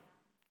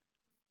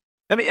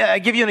 Let me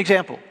give you an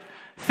example.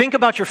 Think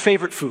about your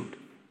favorite food.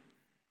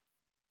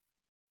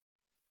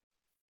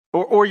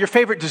 Or your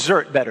favorite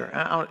dessert,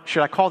 better.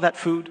 Should I call that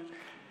food?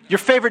 Your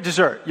favorite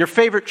dessert, your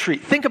favorite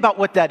treat. Think about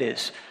what that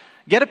is.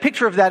 Get a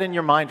picture of that in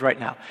your mind right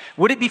now.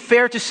 Would it be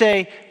fair to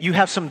say you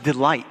have some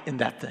delight in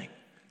that thing?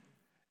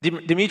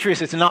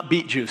 Demetrius, it's not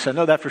beet juice. I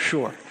know that for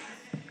sure.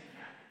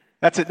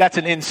 That's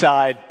an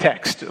inside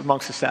text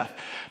amongst the staff.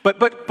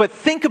 But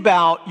think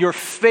about your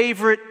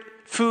favorite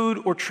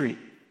food or treat.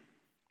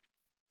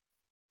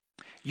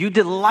 You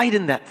delight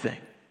in that thing.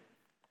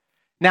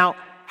 Now,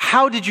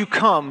 how did you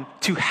come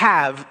to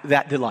have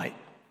that delight?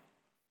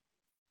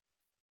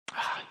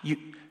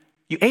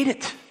 You ate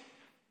it.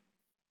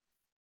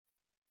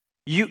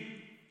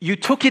 You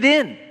took it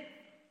in.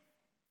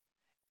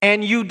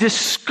 And you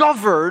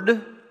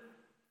discovered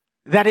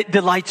that it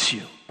delights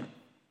you.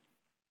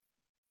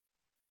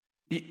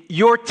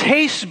 Your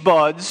taste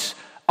buds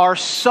are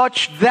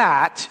such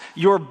that,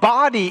 your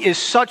body is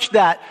such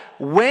that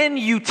when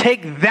you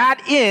take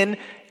that in,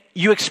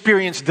 you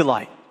experience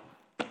delight.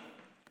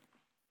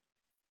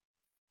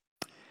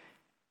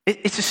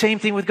 It's the same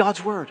thing with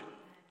God's Word.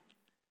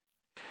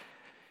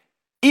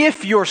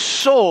 If your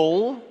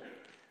soul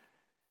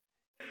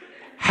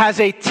has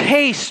a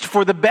taste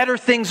for the better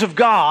things of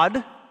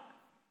God,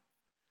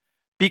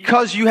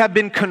 because you have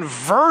been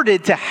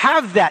converted to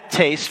have that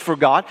taste for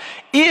God,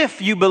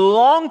 if you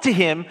belong to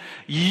Him,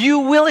 you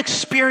will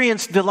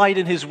experience delight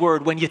in His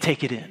Word when you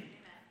take it in.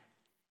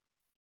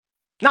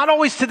 Not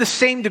always to the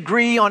same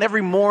degree on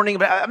every morning,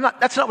 but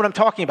that's not what I'm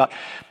talking about.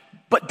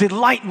 But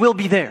delight will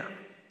be there.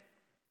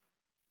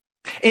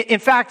 In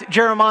fact,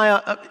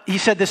 Jeremiah, he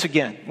said this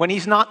again. When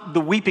he's not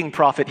the weeping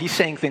prophet, he's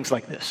saying things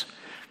like this.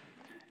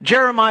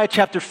 Jeremiah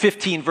chapter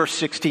 15, verse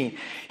 16.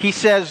 He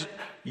says,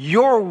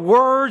 "Your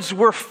words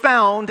were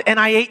found, and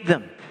I ate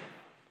them.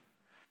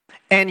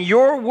 And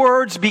your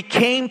words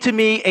became to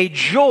me a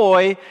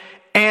joy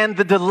and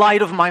the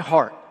delight of my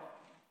heart."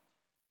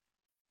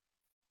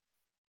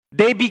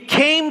 They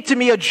became to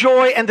me a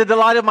joy and the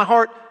delight of my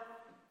heart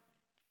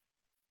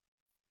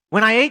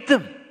when I ate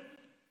them.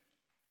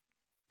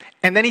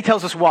 And then he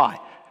tells us why.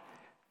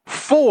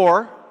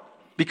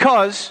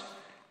 Because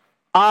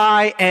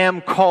I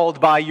am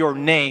called by your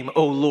name,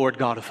 O Lord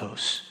God of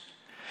hosts.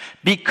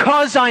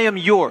 Because I am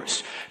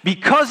yours,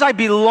 because I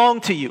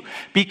belong to you,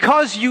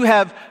 because you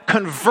have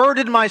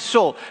converted my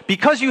soul,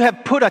 because you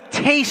have put a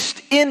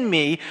taste in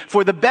me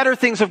for the better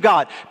things of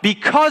God,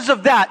 because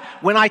of that,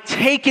 when I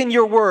take in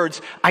your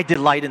words, I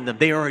delight in them.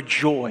 They are a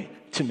joy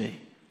to me.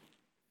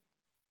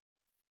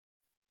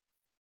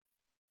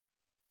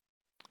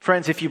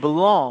 Friends, if you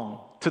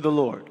belong to the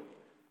Lord,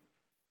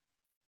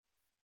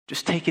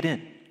 just take it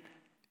in.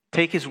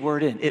 Take His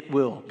word in. It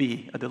will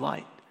be a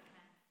delight,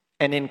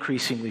 and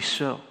increasingly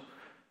so.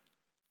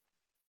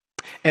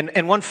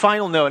 And one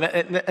final note,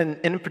 and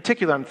in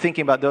particular, I'm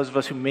thinking about those of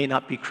us who may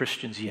not be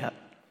Christians yet.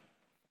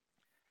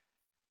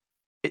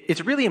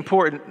 It's really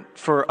important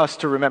for us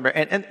to remember,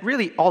 and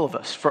really all of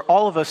us, for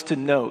all of us to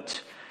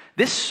note,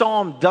 this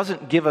psalm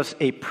doesn't give us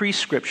a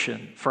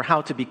prescription for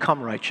how to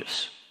become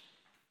righteous.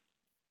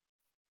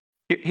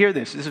 Hear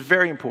this. This is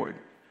very important.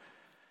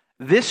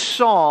 This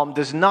psalm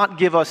does not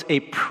give us a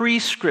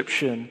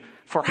prescription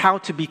for how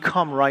to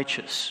become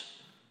righteous.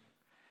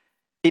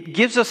 It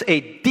gives us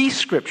a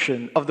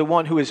description of the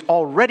one who is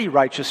already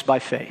righteous by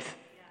faith.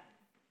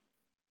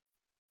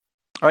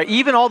 All right,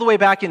 even all the way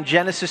back in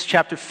Genesis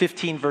chapter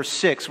 15, verse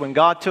 6, when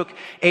God took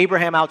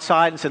Abraham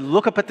outside and said,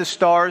 "Look up at the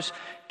stars,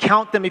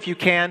 count them if you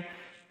can.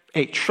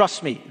 Hey,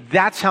 trust me,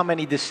 that's how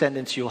many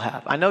descendants you'll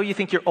have. I know you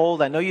think you're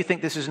old. I know you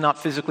think this is not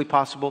physically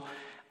possible.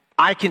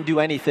 I can do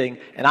anything,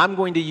 and I'm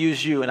going to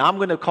use you, and I'm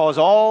going to cause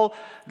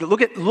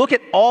look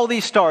at all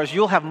these stars.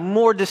 You'll have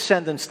more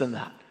descendants than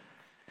that."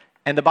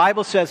 And the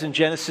Bible says in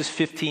Genesis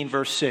 15,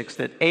 verse 6,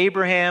 that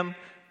Abraham,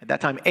 at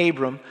that time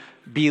Abram,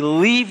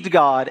 believed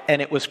God,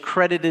 and it was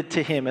credited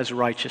to him as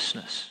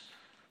righteousness.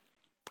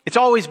 It's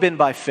always been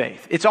by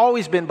faith. It's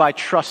always been by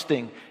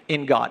trusting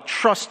in God,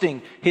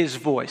 trusting His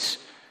voice.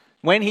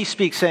 When He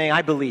speaks, saying,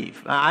 "I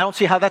believe." I don't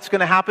see how that's going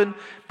to happen,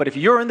 but if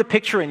you're in the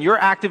picture and you're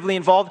actively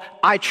involved,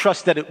 I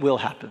trust that it will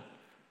happen.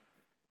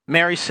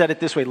 Mary said it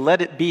this way,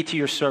 "Let it be to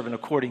your servant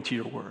according to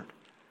your word."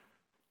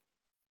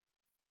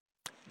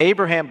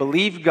 Abraham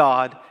believed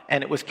God,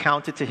 and it was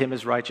counted to him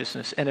as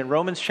righteousness. And in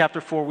Romans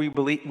chapter 4, we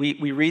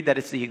read that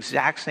it's the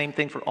exact same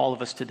thing for all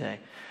of us today.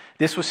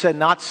 This was said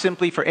not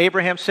simply for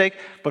Abraham's sake,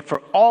 but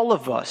for all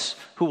of us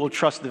who will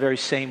trust the very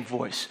same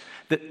voice.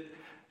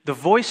 The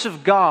voice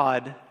of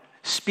God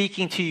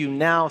speaking to you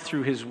now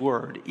through His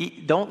word.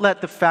 Don't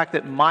let the fact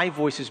that my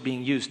voice is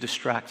being used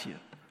distract you.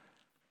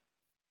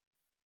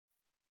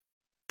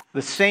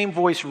 The same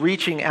voice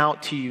reaching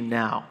out to you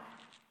now.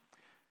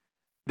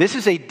 This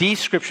is a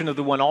description of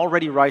the one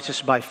already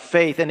righteous by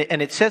faith. And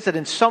it says that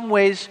in some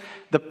ways,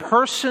 the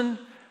person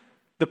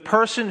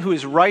who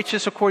is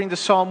righteous according to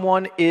Psalm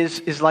 1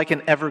 is like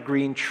an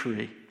evergreen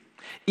tree.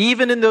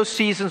 Even in those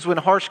seasons when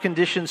harsh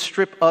conditions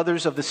strip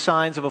others of the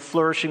signs of a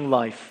flourishing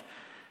life,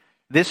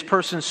 this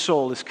person's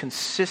soul is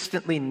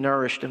consistently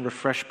nourished and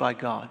refreshed by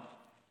God.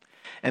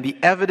 And the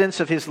evidence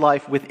of his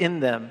life within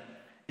them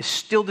is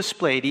still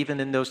displayed even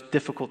in those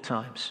difficult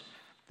times.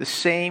 The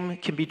same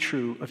can be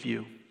true of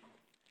you.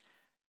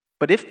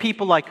 But if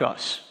people like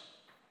us,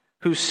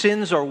 whose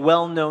sins are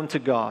well known to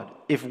God,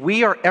 if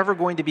we are ever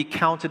going to be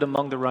counted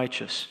among the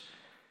righteous,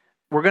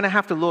 we're going to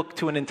have to look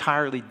to an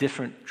entirely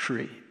different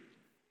tree.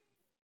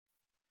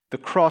 The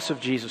cross of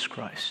Jesus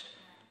Christ.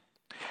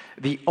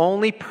 The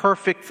only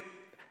perfect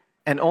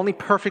and only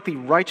perfectly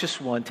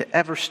righteous one to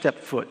ever step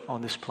foot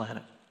on this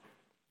planet.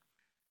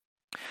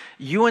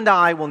 You and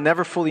I will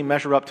never fully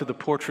measure up to the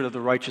portrait of the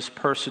righteous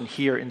person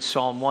here in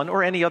Psalm 1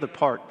 or any other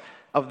part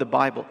of the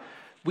Bible.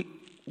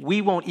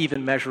 we won't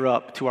even measure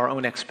up to our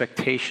own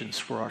expectations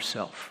for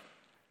ourselves.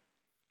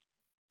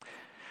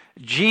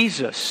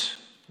 Jesus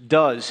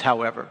does,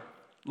 however,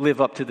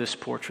 live up to this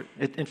portrait.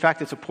 In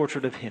fact, it's a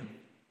portrait of him.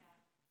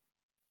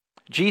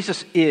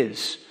 Jesus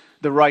is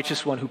the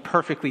righteous one who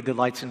perfectly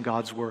delights in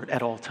God's word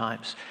at all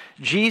times.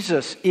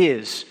 Jesus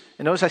is,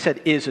 and notice I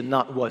said is and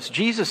not was.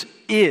 Jesus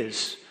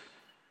is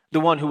the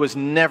one who was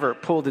never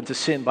pulled into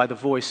sin by the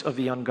voice of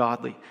the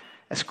ungodly,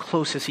 as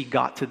close as he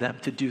got to them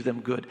to do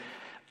them good.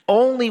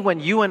 Only when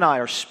you and I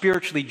are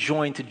spiritually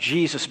joined to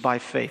Jesus by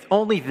faith,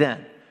 only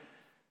then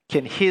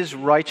can his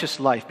righteous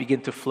life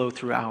begin to flow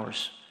through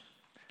ours.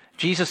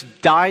 Jesus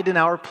died in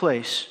our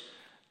place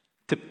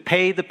to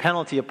pay the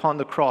penalty upon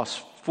the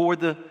cross for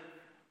the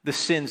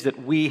sins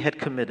that we had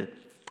committed,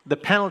 the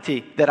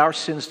penalty that our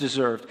sins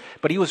deserved.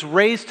 But he was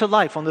raised to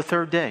life on the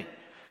third day.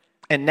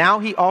 And now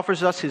he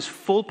offers us his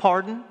full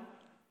pardon,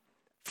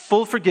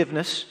 full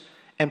forgiveness,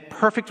 and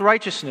perfect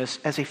righteousness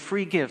as a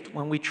free gift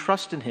when we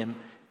trust in him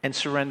and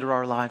surrender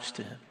our lives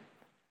to him.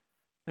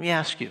 Let me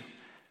ask you,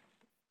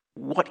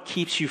 what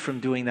keeps you from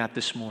doing that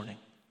this morning?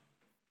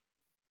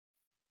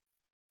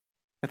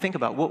 Now think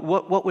about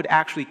what would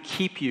actually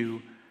keep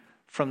you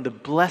from the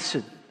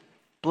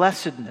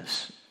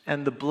blessedness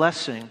and the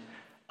blessing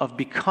of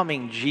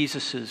becoming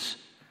Jesus's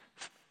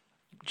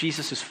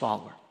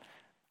follower,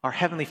 our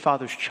Heavenly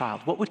Father's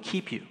child. What would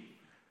keep you?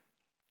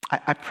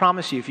 I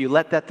promise you, if you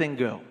let that thing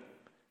go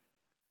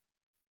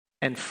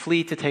and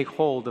flee to take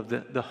hold of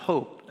the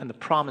hope and the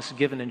promise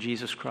given in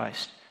Jesus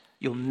Christ,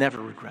 you'll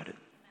never regret it.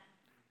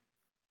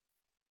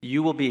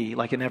 You will be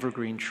like an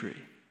evergreen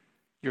tree.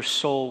 Your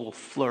soul will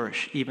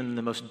flourish even in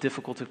the most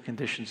difficult of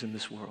conditions in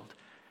this world.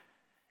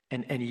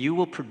 And you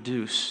will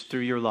produce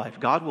through your life,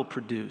 God will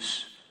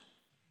produce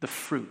the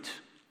fruit,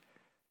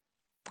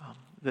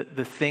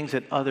 the things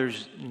that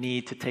others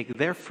need to take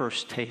their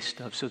first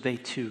taste of so they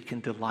too can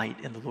delight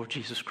in the Lord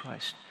Jesus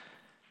Christ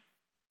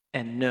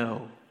and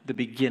know the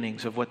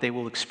beginnings of what they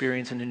will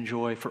experience and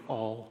enjoy for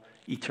all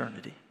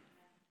eternity.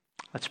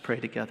 Let's pray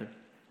together.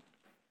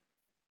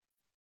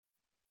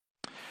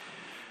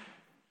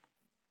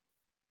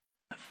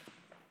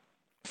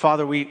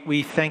 Father,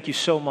 we thank you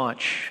so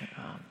much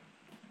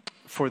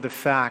for the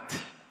fact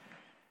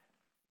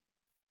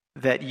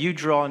that you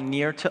draw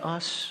near to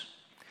us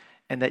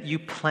and that you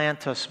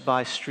plant us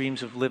by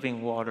streams of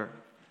living water,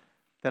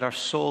 that our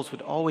souls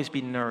would always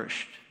be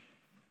nourished.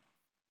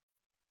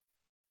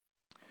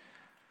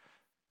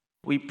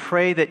 We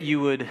pray that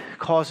you would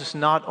cause us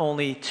not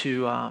only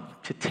to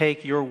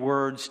take your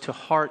words to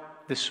heart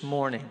this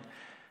morning,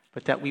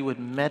 but that we would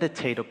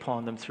meditate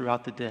upon them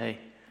throughout the day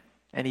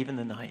and even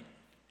the night.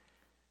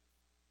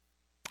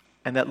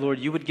 And that, Lord,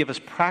 you would give us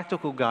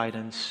practical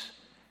guidance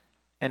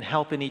and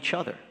help in each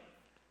other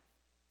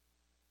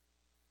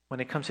when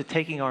it comes to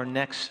taking our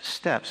next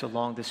steps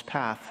along this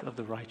path of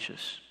the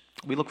righteous.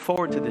 We look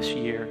forward to this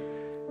year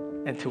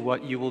and to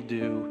what you will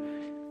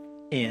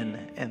do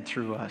in and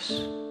through us.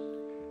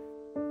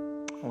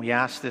 And we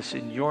ask this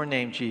in your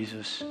name,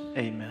 Jesus.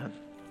 Amen.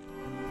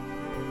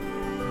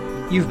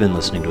 You've been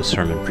listening to a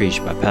sermon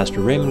preached by Pastor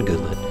Raymond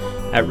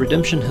Goodlett at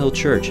Redemption Hill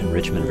Church in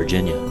Richmond,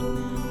 Virginia.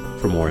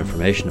 For more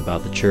information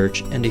about the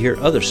church and to hear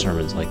other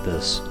sermons like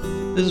this,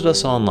 visit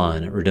us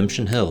online at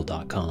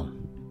redemptionhill.com.